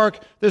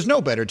ballpark, there's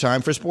no better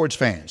time for sports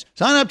fans.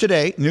 Sign up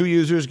today. New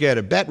users get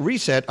a bet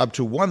reset up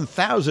to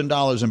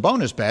 $1,000 in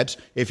bonus bets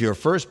if your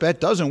first bet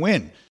doesn't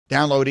win.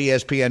 Download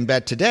ESPN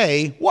Bet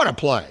today. What a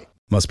play.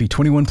 Must be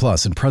 21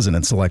 plus and present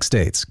in select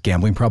states.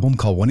 Gambling problem?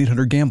 Call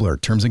 1-800-GAMBLER.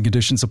 Terms and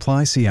conditions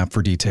apply. See app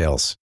for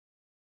details.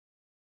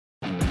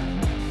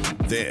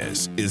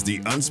 This is the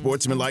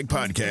Unsportsmanlike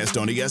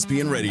Podcast on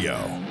ESPN Radio.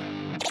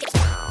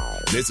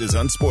 This is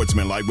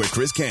Unsportsmanlike with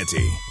Chris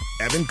Canty,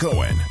 Evan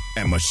Cohen,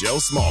 and Michelle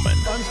Smallman.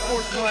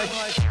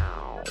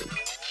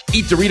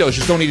 Eat Doritos,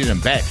 just don't eat it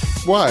in bed.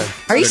 Why?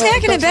 Are you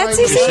snacking in bed,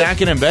 CC? You're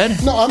snacking in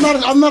bed? No,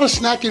 I'm not a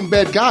snack in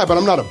bed guy, but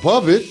I'm not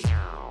above it.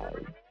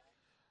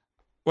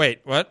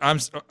 Wait, what?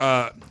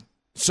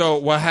 So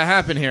what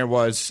happened here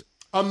was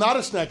I'm not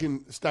a snack in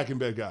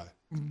bed guy.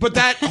 But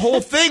that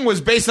whole thing was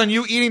based on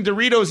you eating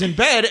Doritos in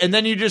bed, and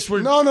then you just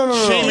were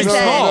shaming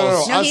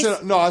Smalls.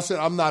 I said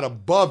I'm not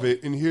above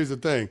it, and here's the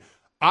thing.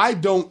 I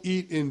don't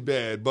eat in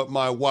bed, but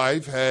my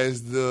wife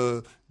has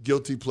the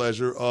guilty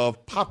pleasure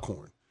of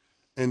popcorn.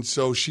 And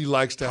so she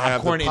likes to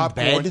have Popcorn the in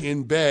popcorn bed?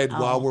 in bed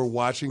while we're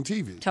watching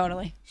TV.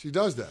 Totally. She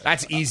does that.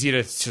 That's easy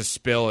to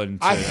spill and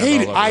I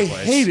hate it.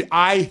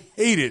 I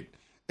hate it.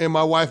 And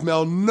my wife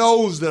Mel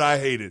knows that I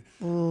hate it.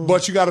 Ooh.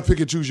 But you got to pick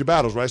and choose your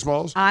battles, right,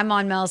 Smalls? I'm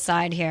on Mel's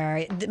side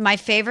here. My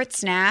favorite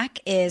snack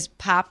is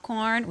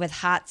popcorn with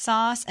hot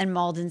sauce and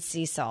Malden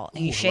sea salt.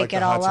 And you shake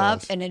it all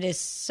up, and it is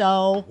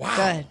so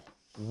good.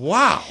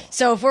 Wow.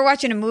 So if we're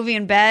watching a movie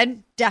in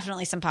bed,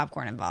 definitely some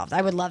popcorn involved.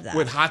 I would love that.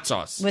 With hot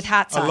sauce. With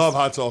hot sauce. I love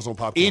hot sauce on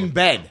popcorn. In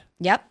bed.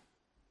 Yep.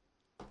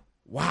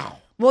 Wow.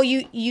 Well,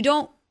 you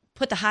don't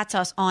put the hot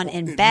sauce on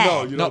in bed.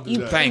 No, you don't do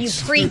that.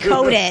 Thanks. You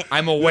pre-coat it.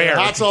 I'm aware.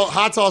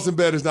 Hot sauce in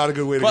bed is not a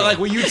good way to go. But like,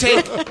 will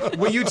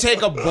you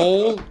take a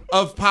bowl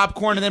of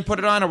popcorn and then put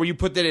it on, or will you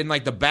put that in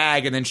like the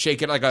bag and then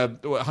shake it like a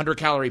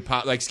 100-calorie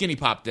pop, like skinny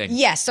pop thing?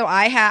 Yes. So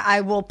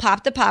I will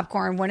pop the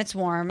popcorn when it's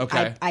warm.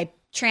 Okay. I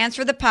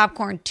transfer the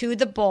popcorn to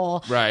the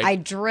bowl. Right. I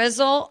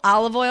drizzle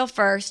olive oil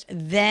first,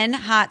 then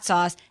hot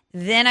sauce,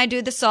 then I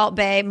do the Salt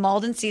Bae,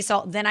 Malden sea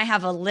salt, then I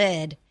have a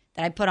lid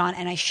that I put on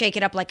and I shake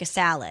it up like a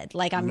salad,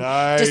 like I'm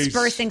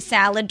dispersing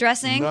salad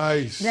dressing.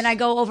 Nice. Then I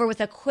go over with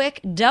a quick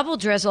double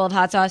drizzle of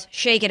hot sauce,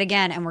 shake it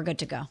again, and we're good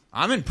to go.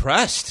 I'm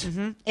impressed.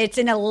 Mm-hmm. It's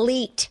an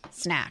elite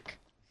snack.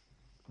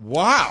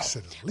 Wow.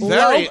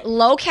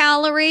 Low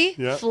calorie,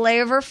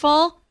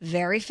 flavorful,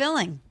 very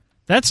filling.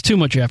 That's too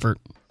much effort.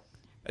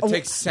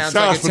 It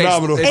sounds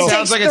phenomenal. It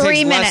sounds like it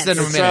takes less than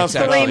a minute.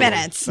 3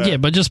 minutes. Yeah,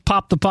 but just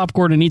pop the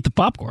popcorn and eat the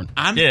popcorn.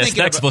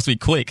 Snack's supposed to be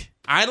quick.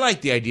 I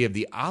like the idea of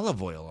the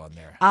olive oil on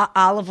there.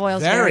 Olive oil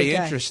is very good.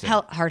 Interesting.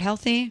 Heart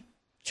healthy.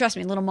 Trust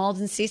me, a little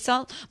Malden sea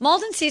salt.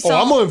 Malden sea salt.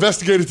 Oh, I'm going to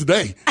investigate it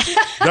today.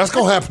 That's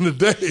going to happen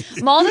today.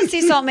 Malden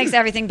sea salt makes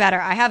everything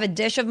better. I have a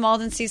dish of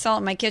Malden sea salt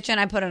in my kitchen.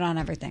 I put it on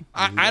everything.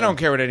 I don't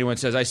care what anyone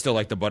says. I still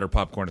like the butter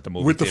popcorn at the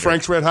movie With theater. the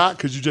Frank's Red Hot,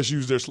 because you just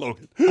used their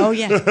slogan. Oh,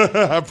 yeah.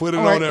 I put it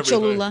on everything.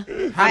 Cholula.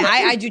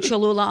 I do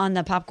Cholula on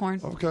the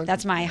popcorn. Okay.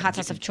 That's my hot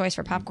sauce of choice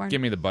for popcorn.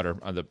 Give me the butter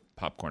on the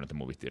popcorn at the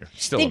movie theater.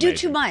 Still they amazing. do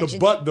too much.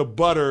 The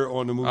butter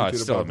on the movie theater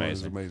it's still popcorn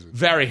amazing. is amazing.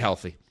 Very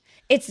healthy.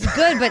 It's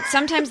good, but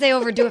sometimes they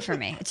overdo it for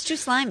me. It's too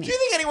slimy. Do you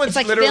think anyone's it's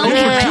like literally...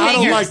 filmy on my I don't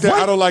fingers. like that.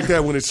 I don't like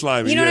that when it's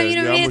slimy. You know what I mean?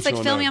 I'm It's like with you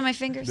on filmy that. on my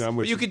fingers. Yeah, I'm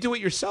with But you could do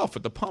it yourself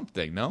with the pump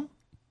thing, no?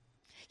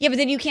 Yeah, but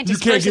then you can't You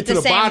disperse can't get it to the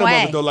the same bottom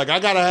way. of it though. Like I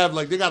gotta have,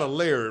 like they gotta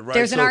layer it, right?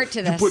 There's an art to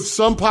You this. put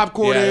some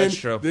popcorn Yeah, in, that's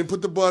true. then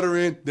put the butter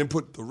in, then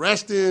put the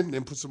rest in,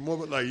 then put some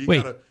more. Like you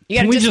Wait, gotta. You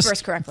can gotta we disperse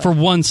just, correctly. for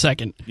 1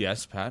 second,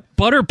 Yes, Pat.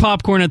 butter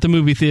popcorn at the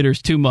movie theater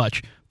is too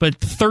much, but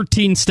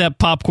 13-step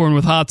popcorn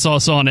with hot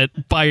sauce on it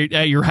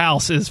at your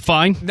house is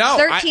fine? No,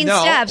 13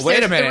 steps. Wait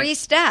There's a minute. 3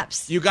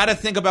 steps. You got to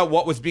think about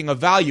what was being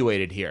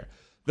evaluated here.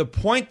 The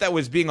point that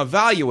was being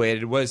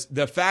evaluated was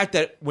the fact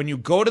that when you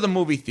go to the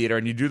movie theater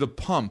and you do the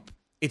pump,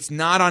 it's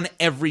not on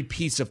every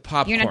piece of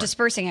popcorn. You're not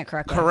dispersing it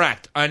correctly.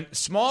 Correct. On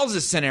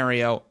Smalls'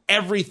 scenario,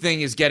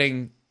 everything is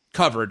getting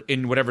covered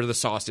in whatever the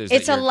sauce is.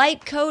 It's a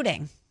light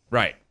coating.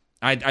 Right.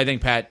 I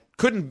think Pat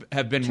couldn't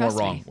have been Trust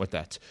more wrong me. with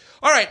that.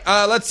 All right,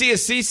 let's see if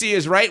CeCe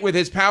is right with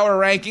his power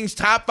rankings.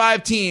 Top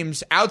 5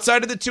 teams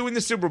outside of the 2 in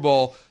the Super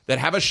Bowl that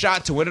have a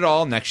shot to win it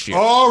all next year.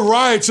 All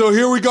right, so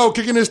here we go.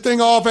 Kicking this thing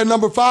off at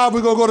number 5.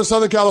 We're gonna go to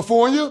Southern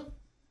California.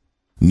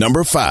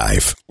 Number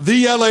 5.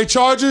 The LA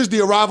Chargers,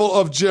 the arrival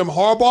of Jim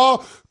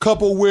Harbaugh,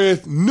 coupled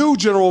with new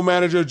general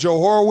manager Joe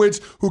Horowitz,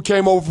 who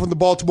came over from the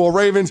Baltimore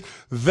Ravens.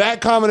 That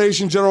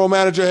combination, general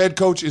manager, head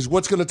coach, is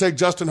what's going to take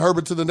Justin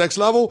Herbert to the next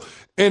level.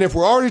 And if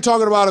we're already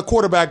talking about a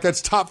quarterback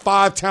that's top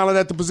 5 talent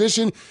at the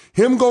position,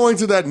 him going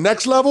to that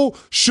next level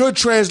should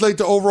translate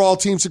to overall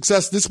team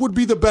success. This would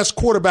be the best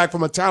quarterback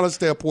from a talent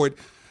standpoint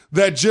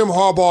that Jim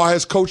Harbaugh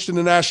has coached in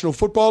the National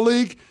Football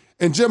League.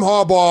 And Jim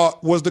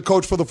Harbaugh was the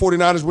coach for the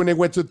 49ers when they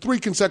went to 3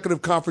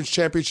 consecutive conference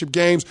championship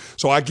games.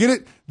 So I get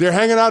it. They're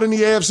hanging out in the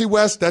AFC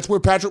West. That's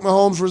where Patrick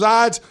Mahomes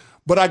resides.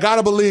 But I got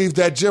to believe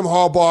that Jim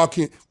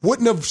Harbaugh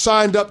wouldn't have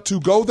signed up to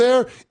go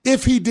there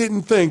if he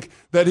didn't think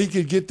that he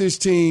could get this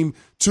team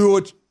to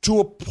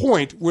a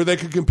point where they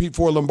could compete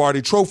for a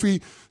Lombardi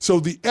trophy. So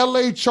the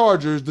LA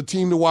Chargers, the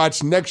team to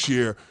watch next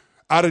year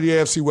out of the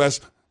AFC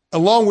West,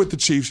 along with the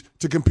Chiefs,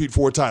 to compete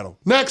for a title.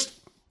 Next.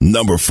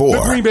 Number 4.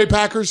 The Green Bay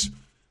Packers.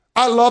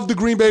 I love the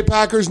Green Bay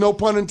Packers, no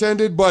pun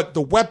intended, but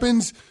the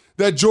weapons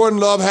that Jordan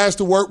Love has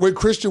to work with,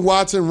 Christian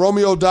Watson,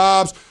 Romeo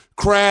Doubs,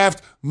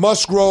 Kraft,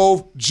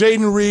 Musgrove,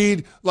 Jaden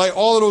Reed, like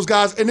all of those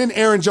guys, and then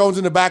Aaron Jones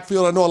in the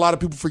backfield. I know a lot of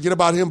people forget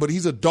about him, but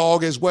he's a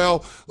dog as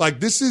well.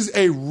 Like, this is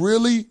a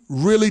really,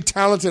 really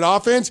talented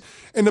offense,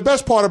 and the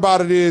best part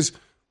about it is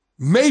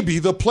maybe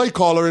the play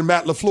caller in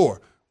Matt LaFleur.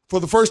 For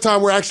the first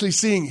time, we're actually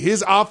seeing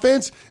his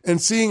offense and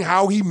seeing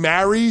how he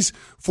marries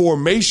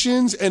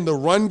formations and the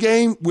run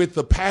game with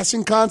the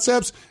passing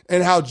concepts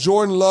and how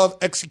Jordan Love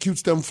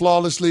executes them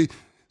flawlessly.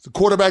 It's a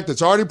quarterback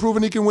that's already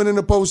proven he can win in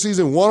the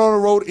postseason, won on the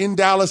road in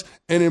Dallas,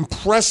 an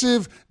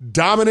impressive,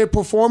 dominant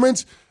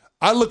performance.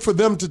 I look for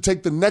them to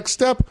take the next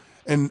step,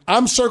 and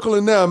I'm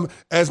circling them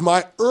as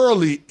my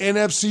early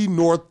NFC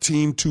North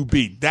team to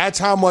beat. That's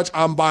how much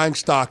I'm buying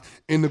stock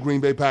in the Green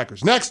Bay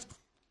Packers. Next.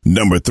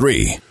 Number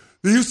 3.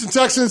 The Houston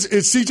Texans,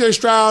 it's C.J.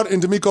 Stroud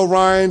and DeMeco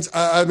Ryans.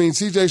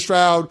 C.J.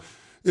 Stroud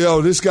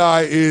This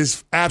guy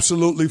is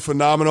absolutely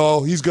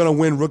phenomenal. He's going to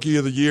win Rookie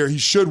of the Year. He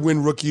should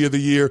win Rookie of the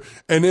Year.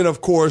 And then,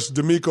 of course,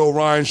 DeMeco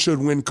Ryans should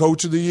win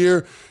Coach of the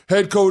Year.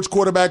 Head coach,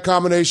 quarterback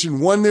combination,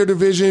 won their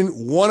division,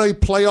 won a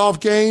playoff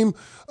game.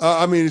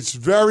 It's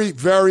very,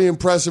 very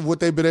impressive what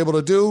they've been able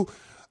to do.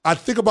 I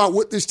think about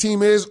what this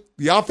team is.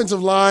 The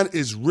offensive line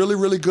is really,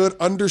 really good.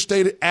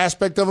 Understated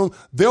aspect of them.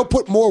 They'll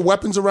put more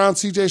weapons around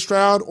C.J.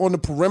 Stroud on the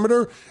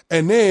perimeter.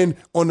 And then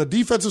on the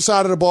defensive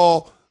side of the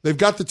ball, they've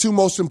got the two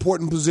most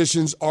important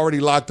positions already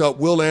locked up.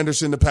 Will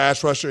Anderson, the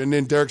pass rusher, and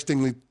then Derek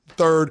Stingley,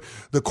 third,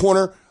 the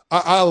corner.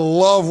 I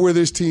love where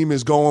this team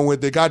is going with.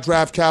 They got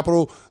draft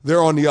capital.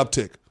 They're on the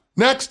uptick.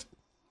 Next.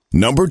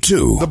 Number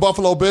 2. The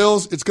Buffalo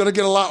Bills. It's going to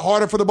get a lot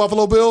harder for the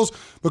Buffalo Bills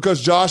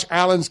because Josh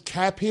Allen's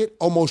cap hit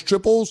almost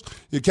triples.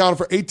 You accounted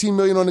for $18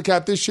 million on the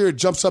cap this year. It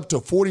jumps up to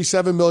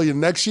 $47 million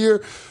next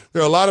year.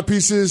 There are a lot of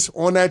pieces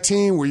on that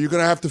team where you're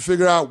going to have to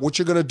figure out what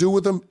you're going to do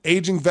with them.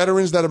 Aging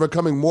veterans that are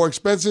becoming more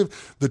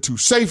expensive. The two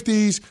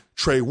safeties,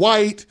 Trey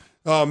White,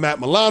 Matt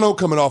Milano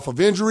coming off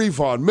of injury,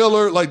 Von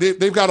Miller.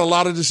 They've got a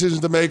lot of decisions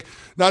to make,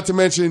 not to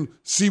mention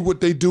see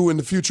what they do in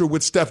the future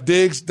with Steph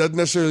Diggs. Doesn't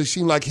necessarily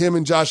seem like him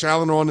and Josh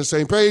Allen are on the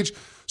same page.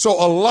 So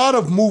a lot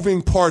of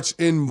moving parts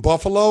in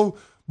Buffalo,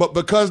 but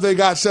because they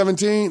got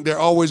 17, they're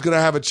always going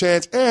to have a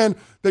chance. And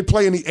they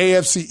play in the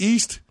AFC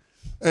East,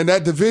 and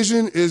that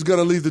division is going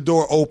to leave the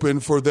door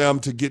open for them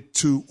to get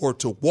to or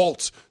to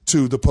waltz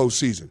to the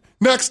postseason.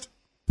 Next.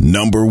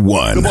 Number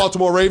 1. The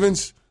Baltimore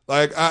Ravens.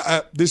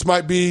 This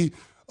might be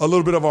a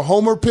little bit of a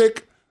homer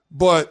pick,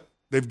 but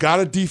they've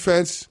got a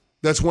defense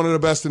that's one of the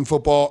best in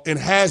football and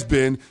has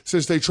been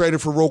since they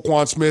traded for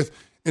Roquan Smith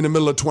in the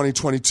middle of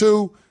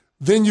 2022.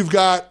 Then you've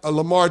got a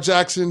Lamar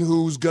Jackson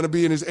who's going to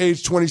be in his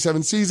age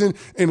 27 season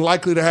and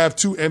likely to have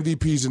 2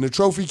 MVPs in the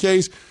trophy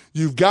case.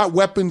 You've got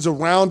weapons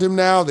around him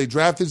now. They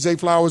drafted Zay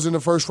Flowers in the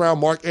first round.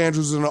 Mark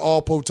Andrews is an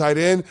all-pro tight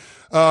end.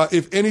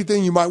 If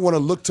anything, you might want to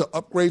look to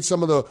upgrade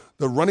some of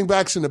the running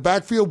backs in the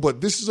backfield,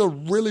 but this is a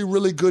really,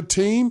 really good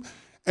team.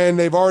 And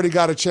they've already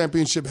got a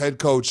championship head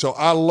coach. So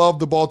I love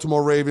the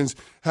Baltimore Ravens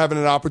having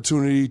an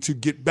opportunity to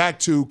get back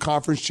to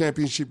conference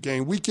championship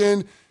game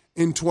weekend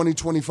in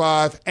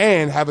 2025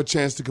 and have a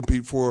chance to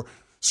compete for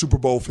Super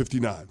Bowl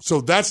 59.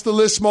 So that's the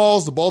list,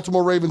 Smalls. The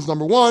Baltimore Ravens,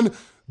 number 1.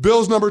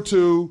 Bills, number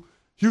 2.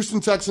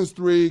 Houston Texans,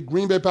 3.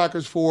 Green Bay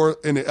Packers, 4.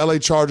 And the LA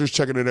Chargers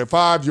checking in at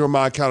 5. You're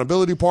my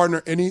accountability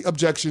partner. Any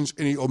objections,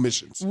 any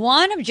omissions?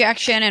 One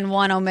objection and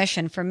one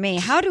omission from me.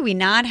 How do we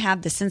not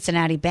have the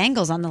Cincinnati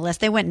Bengals on the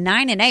list? They went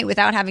 9-8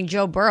 without having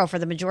Joe Burrow for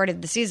the majority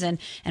of the season,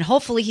 and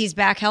hopefully he's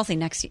back healthy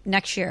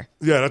next year.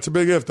 Yeah, that's a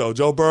big if, though.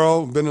 Joe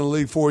Burrow, been in the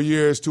league 4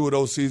 years. 2 of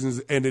those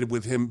seasons ended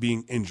with him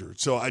being injured.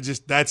 So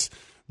that's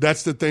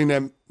the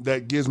thing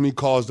that gives me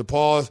cause to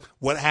pause.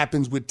 What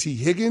happens with T.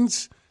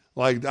 Higgins?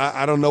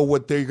 I don't know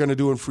what they're going to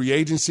do in free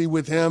agency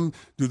with him.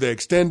 Do they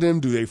extend him?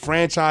 Do they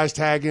franchise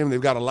tag him?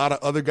 They've got a lot of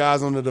other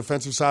guys on the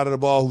defensive side of the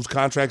ball whose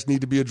contracts need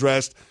to be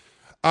addressed.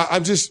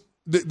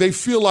 They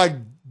feel like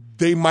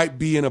they might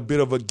be in a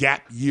bit of a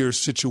gap year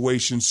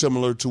situation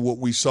similar to what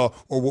we saw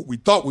or what we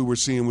thought we were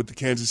seeing with the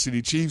Kansas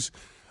City Chiefs.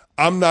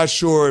 I'm not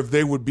sure if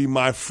they would be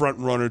my front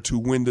runner to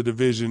win the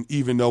division,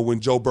 even though when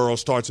Joe Burrow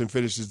starts and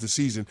finishes the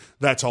season,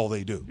 that's all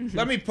they do.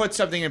 Let me put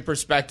something in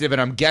perspective, and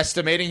I'm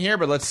guesstimating here,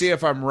 but let's see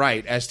if I'm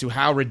right as to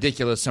how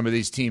ridiculous some of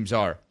these teams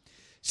are.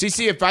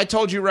 CC, if I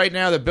told you right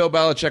now that Bill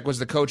Belichick was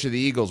the coach of the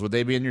Eagles, would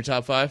they be in your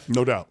top 5?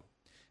 No doubt.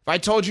 If I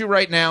told you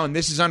right now, and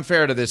this is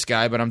unfair to this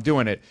guy, but I'm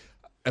doing it,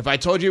 if I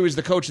told you he was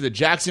the coach of the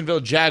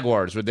Jacksonville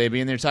Jaguars, would they be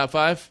in their top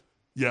 5?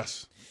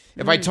 Yes.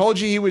 If I told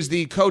you he was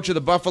the coach of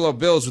the Buffalo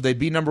Bills, would they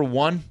be number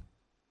 1?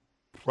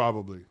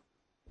 Probably.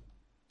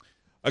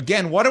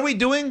 Again, what are we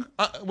doing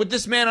with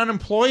this man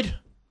unemployed?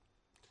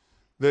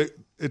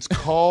 It's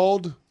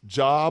called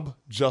job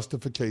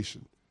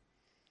justification.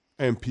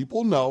 And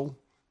people know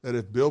that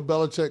if Bill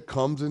Belichick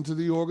comes into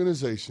the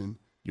organization,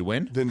 you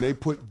win? Then they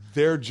put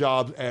their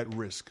jobs at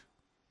risk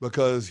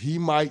because he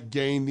might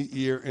gain the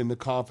ear and the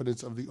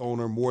confidence of the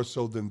owner more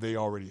so than they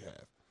already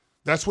have.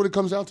 That's what it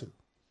comes down to.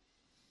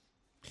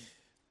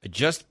 I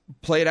just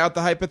played out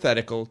the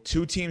hypothetical.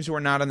 2 teams who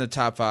are not in the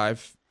top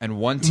 5. And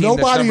one team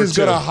nobody that's is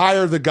going to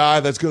hire the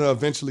guy that's going to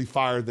eventually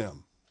fire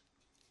them,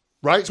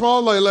 right?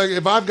 Small, like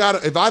if I've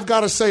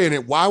got a say in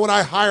it, why would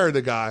I hire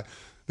the guy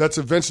that's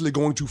eventually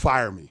going to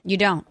fire me? You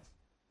don't,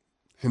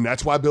 and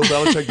that's why Bill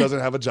Belichick doesn't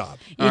have a job.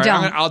 You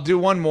don't. I'll do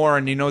one more,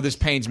 and this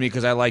pains me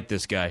because I like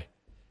this guy.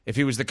 If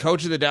he was the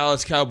coach of the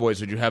Dallas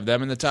Cowboys, would you have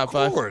them in the top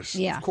 5? Of course,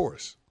 yeah, of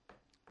course.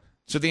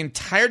 So the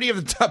entirety of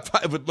the top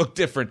 5 would look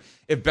different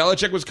if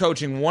Belichick was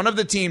coaching one of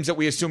the teams that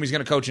we assume he's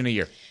going to coach in a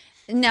year.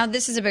 Now,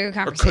 this is a bigger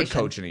conversation. Or could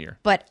coach in a year.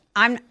 But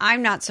I'm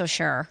not so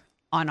sure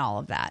on all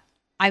of that.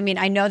 I mean,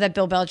 I know that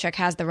Bill Belichick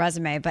has the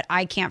resume, but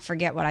I can't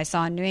forget what I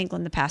saw in New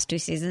England the past 2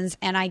 seasons.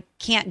 And I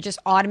can't just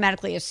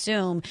automatically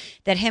assume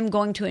that him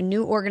going to a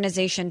new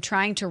organization,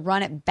 trying to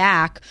run it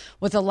back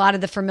with a lot of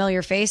the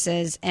familiar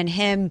faces, and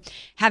him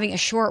having a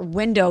short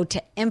window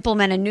to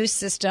implement a new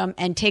system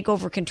and take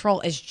over control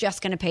is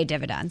just going to pay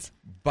dividends.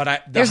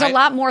 But there's a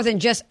lot more than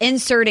just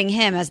inserting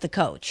him as the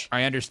coach.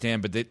 I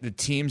understand, but the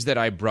teams that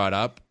I brought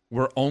up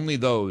were only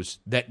those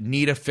that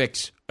need a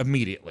fix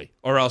immediately,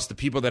 or else the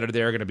people that are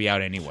there are going to be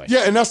out anyway.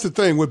 Yeah, and that's the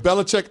thing. With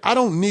Belichick, I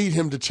don't need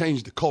him to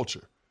change the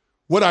culture.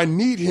 What I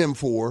need him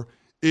for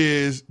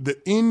is the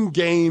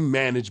in-game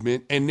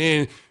management and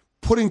then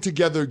putting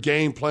together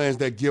game plans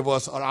that give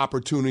us an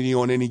opportunity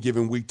on any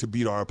given week to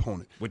beat our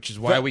opponent. Which is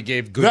why we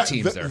gave good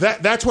teams there.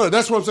 That's what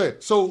I'm saying.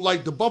 So,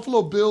 like the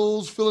Buffalo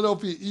Bills,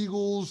 Philadelphia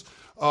Eagles,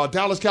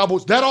 Dallas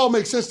Cowboys, that all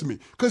makes sense to me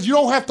because you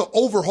don't have to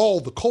overhaul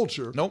the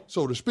culture,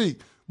 so to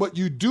speak. But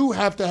you do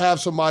have to have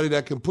somebody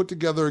that can put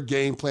together a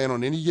game plan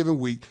on any given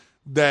week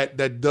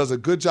that does a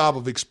good job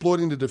of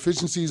exploiting the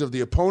deficiencies of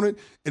the opponent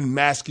and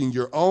masking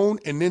your own,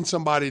 and then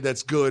somebody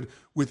that's good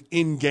with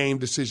in-game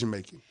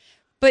decision-making.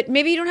 But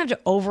maybe you don't have to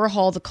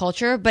overhaul the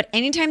culture, but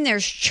anytime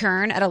there's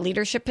churn at a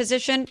leadership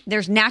position,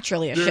 there's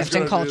naturally a shift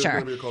in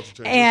culture.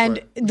 And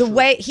the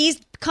way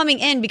he's coming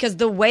in because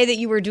the way that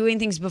you were doing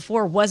things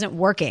before wasn't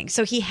working.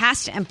 So he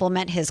has to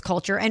implement his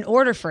culture in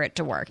order for it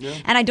to work. Yeah.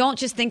 And I don't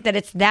just think that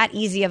it's that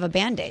easy of a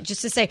Band-Aid.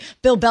 Just to say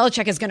Bill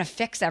Belichick is going to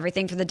fix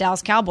everything for the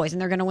Dallas Cowboys and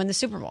they're going to win the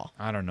Super Bowl.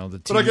 I don't know.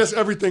 But I guess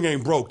everything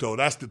ain't broke, though.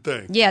 That's the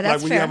thing. Yeah,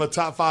 that's like when fair. you have a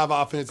top 5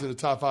 offense and a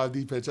top 5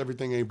 defense,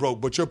 everything ain't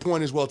broke. But your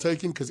point is well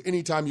taken because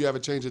anytime you have a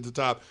change at the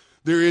top,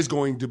 there is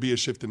going to be a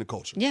shift in the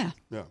culture. Yeah.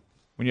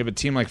 When you have a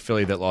team like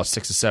Philly that lost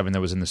 6-7 that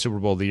was in the Super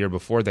Bowl the year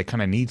before, they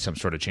kind of need some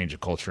sort of change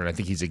of culture, and I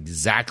think he's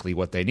exactly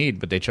what they need,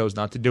 but they chose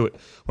not to do it.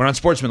 We're on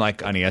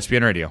Sportsmanlike on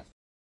ESPN Radio.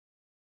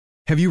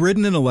 Have you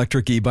ridden an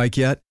electric e-bike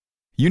yet?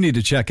 You need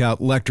to check out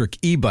Electric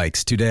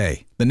E-Bikes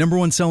today, the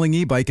 #1 selling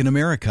e-bike in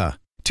America.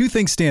 2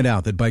 things stand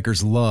out that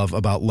bikers love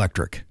about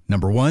Electric.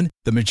 Number 1,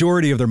 the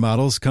majority of their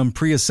models come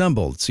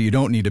pre-assembled, so you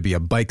don't need to be a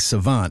bike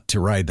savant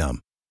to ride them.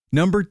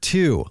 Number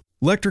 2,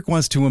 Electric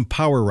wants to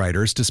empower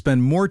riders to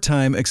spend more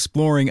time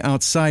exploring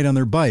outside on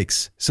their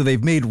bikes, so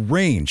they've made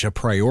range a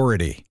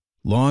priority.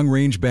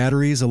 Long-range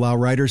batteries allow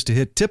riders to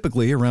hit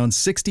typically around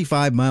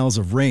 65 miles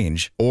of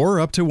range, or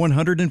up to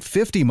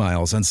 150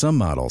 miles on some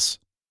models.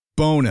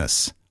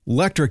 Bonus,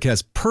 Electric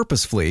has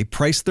purposefully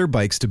priced their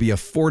bikes to be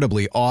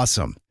affordably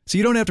awesome, so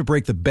you don't have to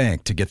break the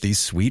bank to get these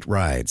sweet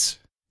rides.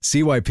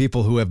 See why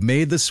people who have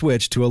made the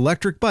switch to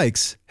electric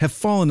bikes have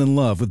fallen in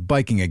love with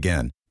biking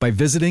again by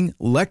visiting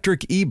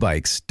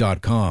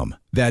electricebikes.com.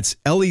 That's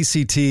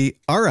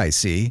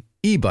LECTRIC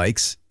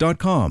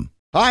ebikes.com.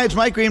 Hi, it's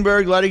Mike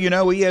Greenberg letting you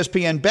know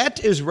ESPN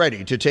Bet is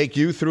ready to take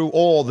you through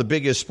all the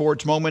biggest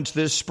sports moments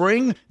this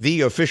spring.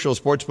 The official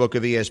sportsbook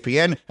of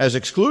ESPN has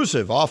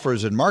exclusive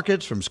offers and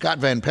markets from Scott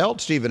Van Pelt,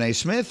 Stephen A.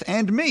 Smith,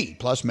 and me,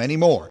 plus many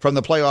more. From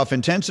the playoff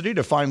intensity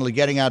to finally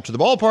getting out to the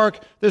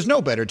ballpark, there's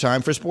no better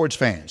time for sports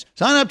fans.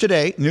 Sign up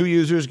today. New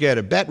users get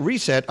a bet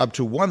reset up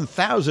to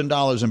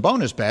 $1,000 in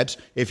bonus bets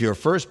if your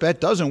first bet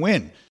doesn't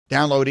win.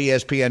 Download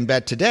ESPN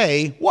Bet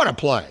today. What a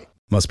play.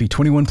 Must be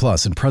 21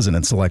 plus and present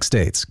in select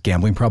states.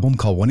 Gambling problem?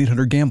 Call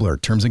 1-800-GAMBLER.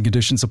 Terms and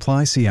conditions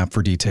apply. See app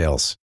for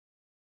details.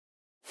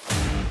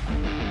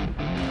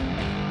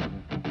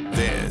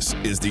 This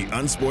is the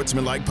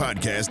Unsportsmanlike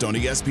Podcast on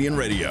ESPN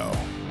Radio.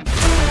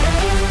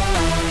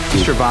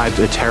 We survived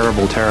a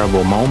terrible,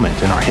 terrible moment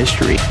in our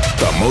history.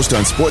 The most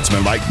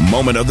unsportsmanlike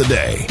moment of the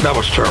day. That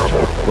was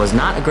terrible. Was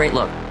not a great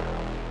look.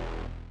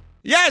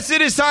 Yes,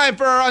 it is time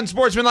for our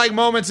unsportsmanlike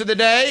moments of the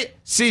day.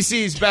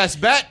 CC's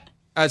best bet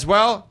as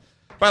well.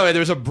 By the way,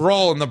 there was a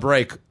brawl in the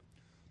break.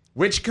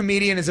 Which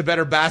comedian is a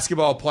better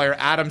basketball player,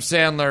 Adam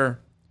Sandler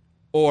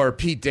or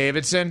Pete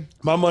Davidson?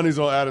 My money's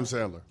on Adam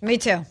Sandler. Me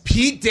too.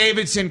 Pete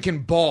Davidson can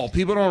ball.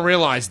 People don't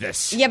realize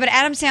this. Yeah, but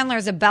Adam Sandler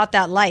is about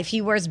that life. He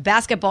wears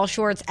basketball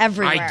shorts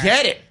everywhere. I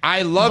get it.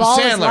 I love Ball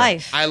Sandler. is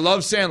life. I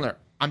love Sandler.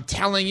 I'm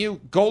telling you,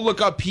 go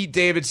look up Pete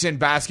Davidson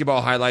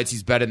basketball highlights.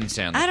 He's better than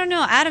Sandler. I don't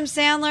know. Adam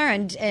Sandler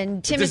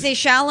and Timothée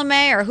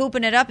Chalamet are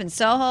hooping it up in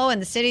Soho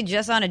and the city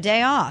just on a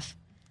day off.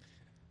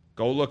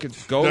 Go look at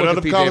That Pete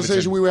other conversation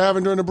Davidson. we were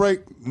having during the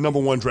break,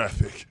 #1 draft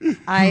pick.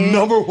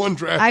 #1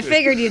 draft pick. I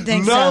figured you'd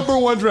think so.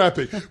 #1 draft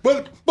pick.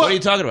 But what are you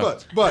talking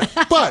about? But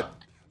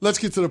let's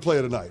get to the play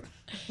of the night.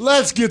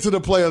 Let's get to the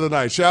play of the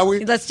night, shall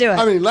we? Let's do it.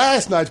 I mean,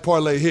 last night's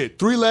parlay hit.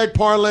 3-leg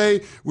parlay.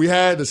 We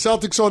had the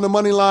Celtics on the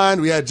money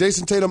line. We had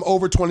Jason Tatum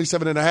over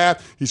 27.5.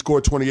 He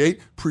scored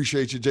 28.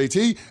 Appreciate you,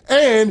 JT.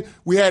 And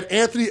we had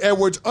Anthony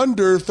Edwards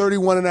under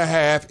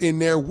 31.5 in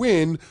their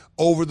win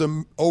over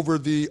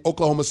the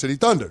Oklahoma City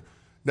Thunder.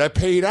 That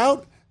paid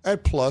out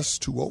at plus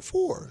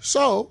 204.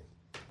 So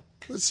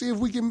let's see if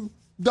we can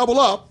double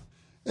up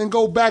and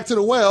go back to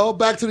the well,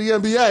 back to the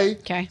NBA.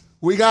 Okay.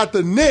 We got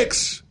the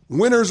Knicks,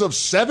 winners of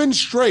 7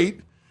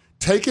 straight,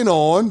 taking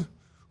on,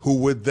 who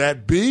would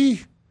that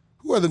be?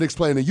 Who are the Knicks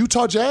playing? The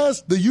Utah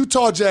Jazz? The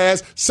Utah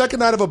Jazz,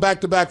 second night of a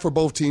back-to-back for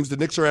both teams. The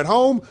Knicks are at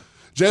home.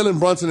 Jalen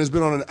Brunson has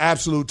been on an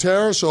absolute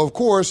tear. So, of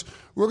course,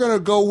 we're going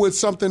to go with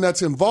something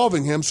that's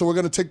involving him. So we're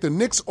going to take the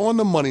Knicks on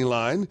the money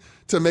line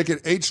to make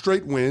it 8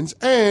 straight wins.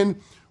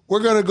 And we're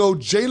going to go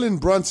Jalen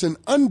Brunson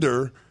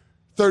under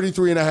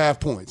 33.5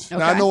 points. Okay.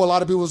 Now, I know a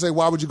lot of people say,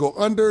 why would you go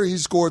under? He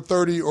scored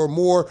 30 or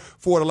more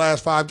for the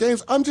last 5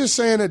 games. I'm just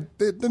saying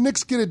that the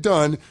Knicks get it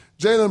done.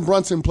 Jalen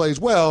Brunson plays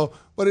well,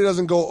 but he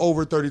doesn't go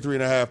over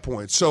 33.5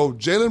 points. So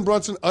Jalen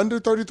Brunson under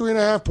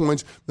 33.5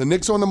 points, the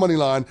Knicks on the money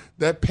line,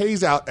 that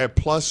pays out at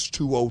plus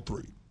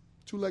 203.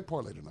 2-leg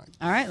parlay tonight.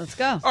 All right, let's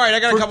go. All right, I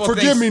got a couple of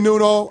things. Forgive me,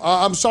 Nuno.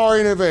 I'm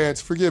sorry in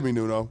advance. Forgive me,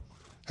 Nuno.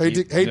 Hate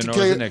to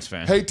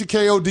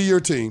KOD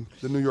your team,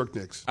 the New York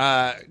Knicks.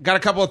 Got a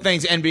couple of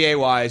things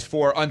NBA-wise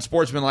for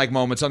unsportsmanlike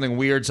moments, something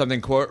weird, something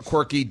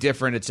quirky,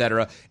 different,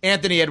 etc.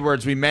 Anthony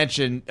Edwards, we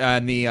mentioned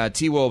in the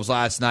T-Wolves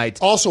last night.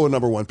 Also a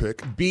number 1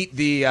 pick. Beat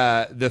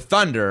the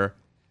Thunder.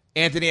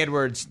 Anthony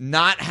Edwards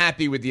not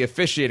happy with the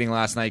officiating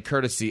last night,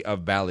 courtesy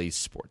of Bally's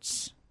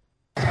Sports.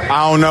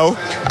 I don't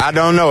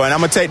know. And I'm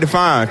going to take the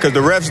fine because the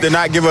refs did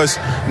not give us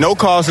no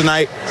calls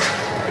tonight.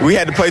 We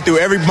had to play through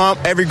every bump,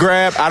 every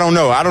grab. I don't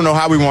know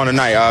how we won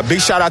tonight. Big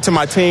shout out to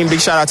my team.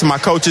 Big shout out to my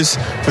coaches,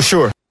 for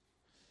sure.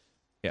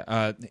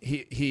 Yeah,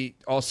 he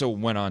also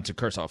went on to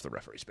curse off the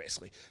referees,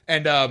 basically.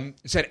 And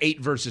said 8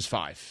 versus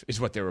 5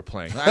 is what they were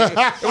playing.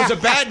 It was a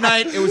bad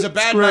night. It was a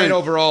bad night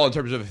overall in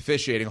terms of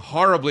officiating.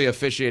 Horribly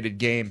officiated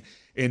game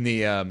in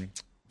the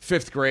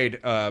 5th grade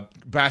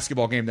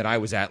basketball game that I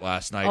was at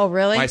last night. Oh,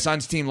 really? My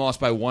son's team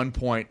lost by 1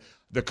 point.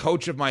 The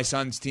coach of my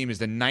son's team is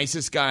the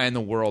nicest guy in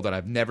the world, and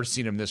I've never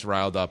seen him this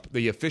riled up.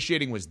 The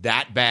officiating was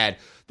that bad.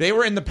 They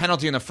were in the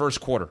penalty in the first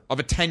quarter of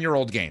a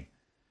 10-year-old game.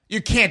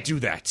 You can't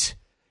do that.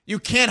 You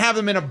can't have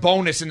them in a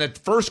bonus in the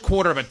first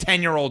quarter of a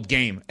 10-year-old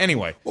game.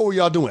 Anyway. What were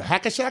y'all doing,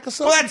 hack-a-shack or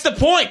something? Well, that's the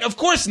point. Of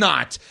course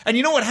not. And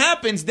you know what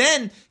happens?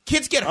 Then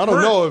kids get hurt. I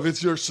don't know if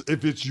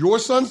it's your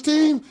son's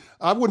team.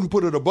 I wouldn't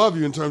put it above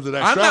you in terms of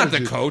that strategy. I'm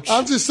not the coach.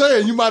 I'm just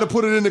saying, you might have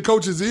put it in the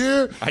coach's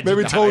ear.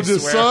 Maybe told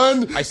his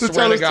son to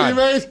tell his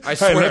teammates. I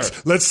swear. Hey,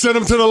 let's send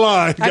them to the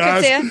line,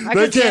 guys.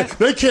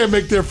 They can't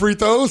make their free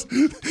throws.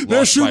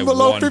 They're shooting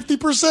below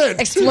 50%.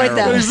 Exploit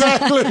them.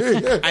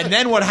 Exactly. And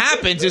then what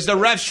happens is the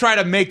refs try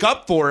to make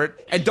up for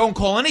it and don't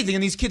call anything,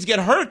 and these kids get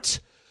hurt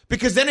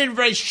because then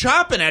everybody's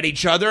chopping at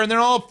each other and they're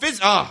all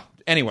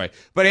Anyway,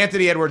 but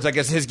Anthony Edwards, I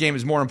guess his game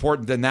is more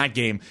important than that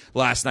game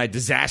last night.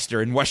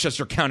 Disaster in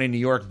Westchester County, New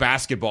York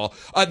basketball.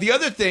 The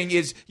other thing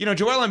is,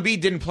 Joel Embiid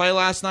didn't play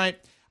last night.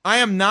 I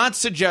am not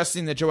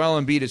suggesting that Joel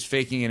Embiid is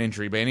faking an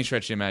injury by any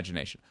stretch of the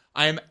imagination.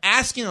 I am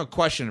asking a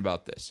question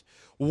about this.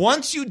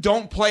 Once you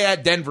don't play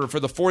at Denver for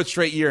the 4th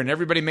straight year and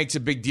everybody makes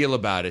a big deal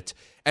about it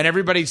and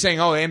everybody's saying,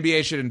 the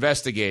NBA should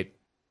investigate,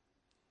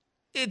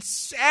 it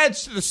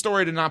adds to the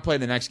story to not play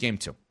the next game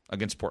too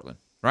against Portland,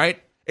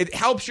 right? It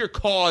helps your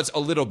cause a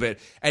little bit.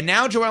 And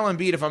now Joel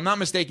Embiid, if I'm not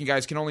mistaken,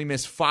 guys, can only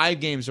miss 5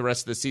 games the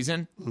rest of the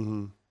season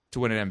to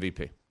win an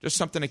MVP. Just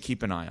something to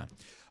keep an eye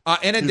on.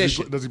 In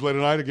addition, does he play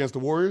tonight against the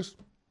Warriors?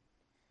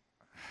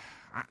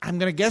 I'm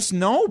going to guess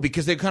no,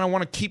 because they kind of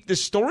want to keep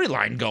this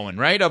storyline going,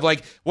 right? Of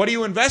like, what are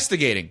you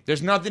investigating?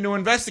 There's nothing to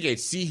investigate.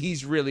 See,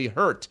 he's really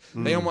hurt.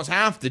 They almost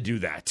have to do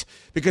that.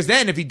 Because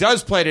then if he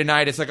does play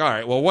tonight, it's like, all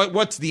right, well,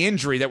 what's the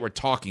injury that we're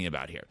talking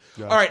about here?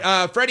 Yeah. All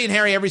right, Freddie and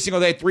Harry every single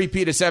day,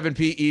 3P to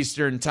 7P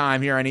Eastern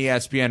time here on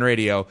ESPN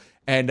Radio.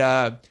 And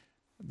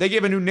they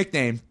gave a new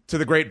nickname to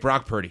the great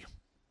Brock Purdy.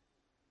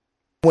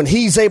 When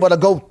he's able to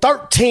go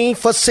 13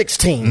 for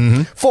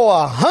 16 for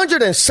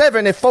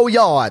 174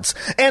 yards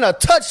and a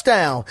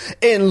touchdown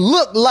and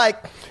look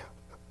like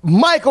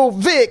Michael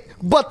Vick,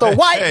 but the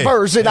white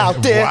version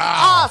out there.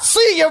 Wow. I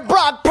see you,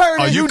 Brock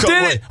Purdy. You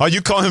did it. Are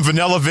you calling him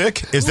Vanilla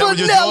Vick? Is that what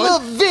you're doing?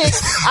 Vanilla Vick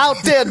out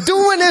there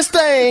doing this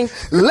thing,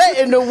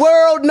 letting the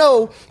world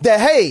know that,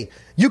 hey,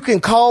 you can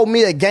call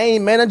me a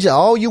game manager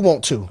all you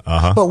want to.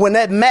 But when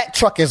that Mack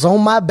truck is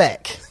on my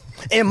back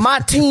and my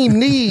team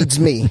needs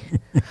me,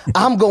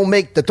 I'm going to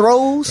make the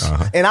throws,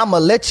 and I'm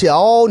going to let you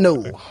all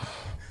know.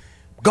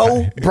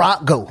 Go,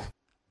 Brock, go.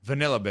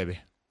 Vanilla, baby.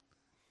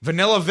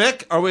 Vanilla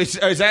Vic? Are we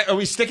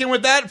sticking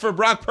with that for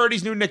Brock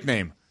Purdy's new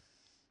nickname?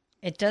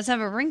 It does have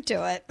a ring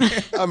to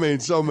it. I mean,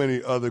 so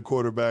many other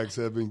quarterbacks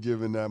have been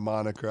given that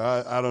moniker.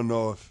 I don't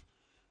know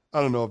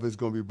if it's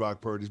going to be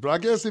Brock Purdy's, but I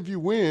guess if you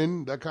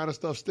win, that kind of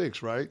stuff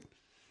sticks, right?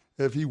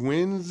 If he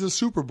wins the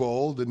Super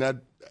Bowl, then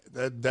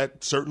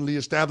that certainly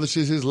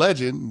establishes his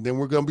legend. Then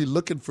we're going to be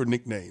looking for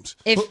nicknames.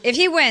 If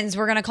he wins,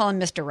 we're going to call him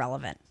Mr.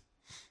 Relevant.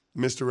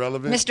 Mr.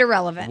 Relevant? Mr.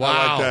 Relevant. Wow.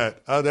 I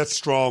like that. That's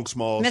strong,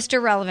 Smalls.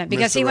 Mr. Relevant,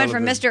 because he went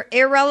from Mr.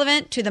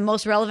 Irrelevant to the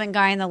most relevant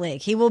guy in the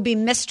league. He will be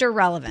Mr.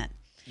 Relevant.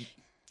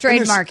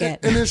 Trademark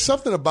it. And there's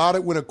something about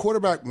it when a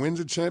quarterback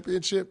wins a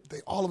championship, they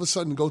all of a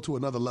sudden go to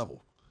another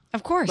level.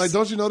 Of course. Like,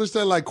 don't you notice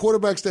that? Like,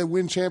 quarterbacks that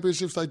win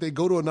championships, like, they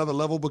go to another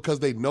level because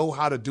they know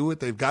how to do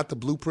it. They've got the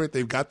blueprint.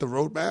 They've got the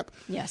roadmap.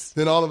 Yes.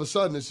 Then all of a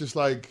sudden, it's just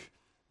like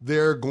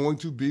they're going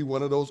to be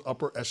one of those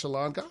upper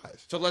echelon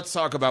guys. So let's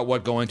talk about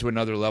what going to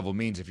another level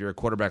means if you're a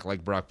quarterback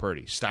like Brock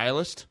Purdy.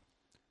 Stylist?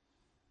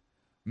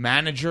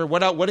 Manager? What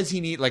does he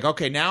need? Like,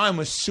 okay, now I'm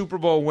a Super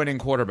Bowl winning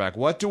quarterback.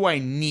 What do I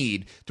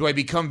need? Do I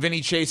become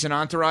Vinny Chase and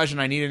Entourage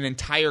and I need an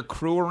entire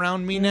crew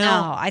around me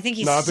now? No, I think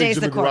he I stays think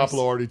Jimmy the course. Garoppolo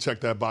already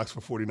checked that box for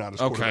 49ers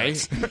Okay.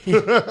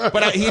 quarterbacks.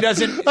 But he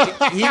doesn't.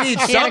 He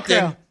needs He had a something.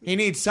 crew. He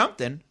needs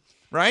something,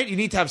 right? You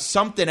need to have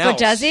something else. But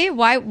does he?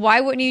 Why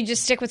wouldn't you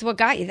just stick with what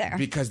got you there?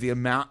 Because the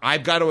amount,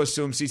 I've got to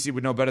assume, CC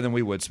would know better than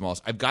we would,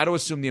 Smalls. I've got to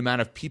assume the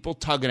amount of people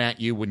tugging at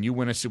you when you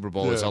win a Super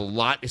Bowl is a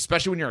lot,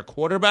 especially when you're a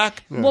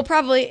quarterback. Well,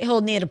 probably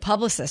he'll need a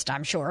publicist,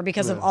 I'm sure,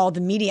 because of all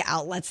the media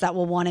outlets that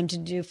will want him to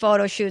do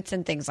photo shoots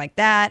and things like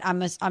that.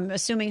 I'm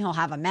assuming he'll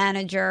have a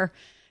manager.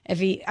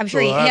 I'm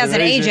sure he has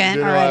an agent then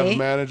he'll already. have a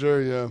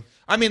manager, yeah.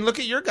 I mean, look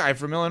at your guy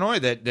from Illinois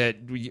Tommy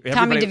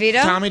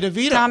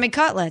DeVito? Tommy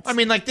Cutlets. I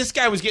mean, like, this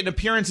guy was getting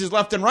appearances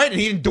left and right, and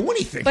he didn't do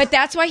anything. But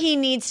that's why he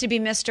needs to be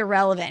Mr.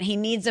 Relevant. He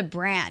needs a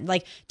brand.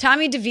 Like,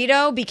 Tommy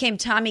DeVito became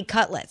Tommy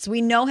Cutlets.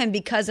 We know him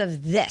because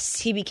of this.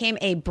 He became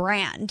a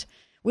brand.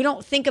 We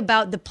don't think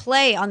about the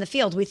play on the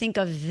field. We think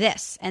of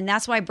this. And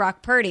that's why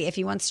Brock Purdy, if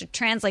he wants to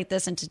translate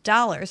this into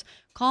dollars,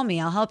 call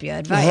me. I'll help you.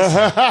 Advice.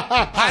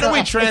 How do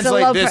we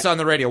translate this on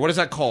the radio? What is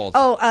that called?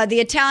 Oh, the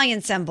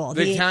Italian symbol.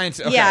 The Italian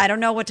symbol. Okay. Yeah, I don't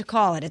know what to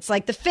call it. It's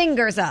like the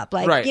fingers up.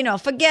 Like, right.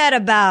 Forget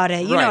about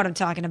it. You Right. know what I'm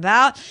talking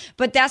about.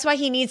 But that's why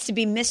he needs to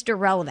be Mr.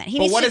 Relevant.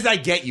 But what does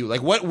that get you?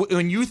 Like, what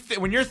when you're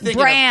thinking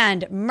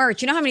brand,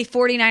 merch. You know how many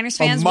 49ers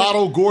fans A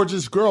model,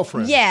 gorgeous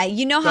girlford. Yeah,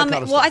 you know how That many.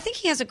 kind of Well, stuff. I think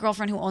he has a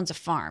girlfriend who owns a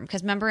farm.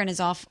 Because remember, in his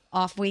off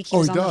week, he Oh,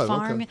 was he on does. the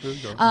farm. Okay. There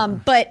you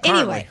go. But Currently.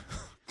 anyway,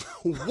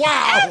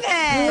 Wow.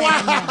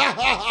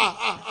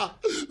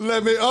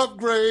 Let me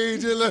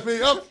upgrade you. Let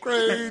me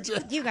upgrade you.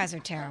 you guys are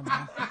terrible.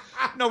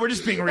 No, we're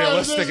just being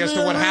realistic as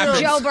to what Yeah.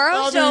 happens. Joe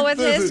Burrow still with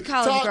his listen,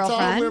 college Tom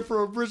girlfriend. went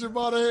from Bridget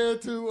Monahan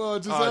to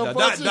Giselle No,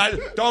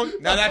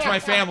 Bundchen. that's my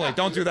family.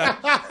 Don't do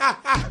that.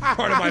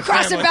 Part of my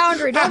Cross family. the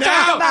boundary. Don't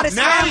talk about his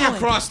now family. you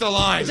crossed the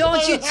line.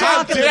 Don't you How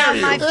talk dare about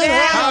you. my family.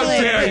 How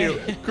dare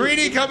you?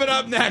 Greedy coming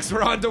up next.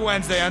 We're on to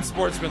Wednesday on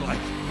Sportsmanlike.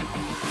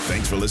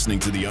 Thanks for listening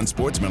to the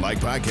Unsportsmanlike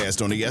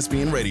podcast on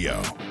ESPN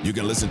Radio. You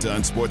can listen to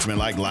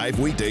Unsportsmanlike live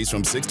weekdays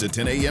from 6 to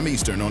 10 a.m.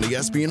 Eastern on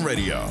ESPN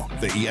Radio,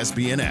 the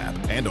ESPN app,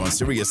 and on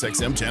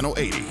SiriusXM Channel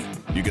 80.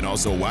 You can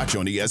also watch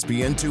on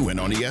ESPN2 and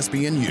on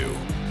ESPNU.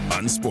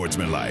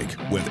 Unsportsmanlike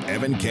with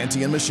Evan,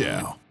 Canty, and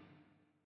Michelle.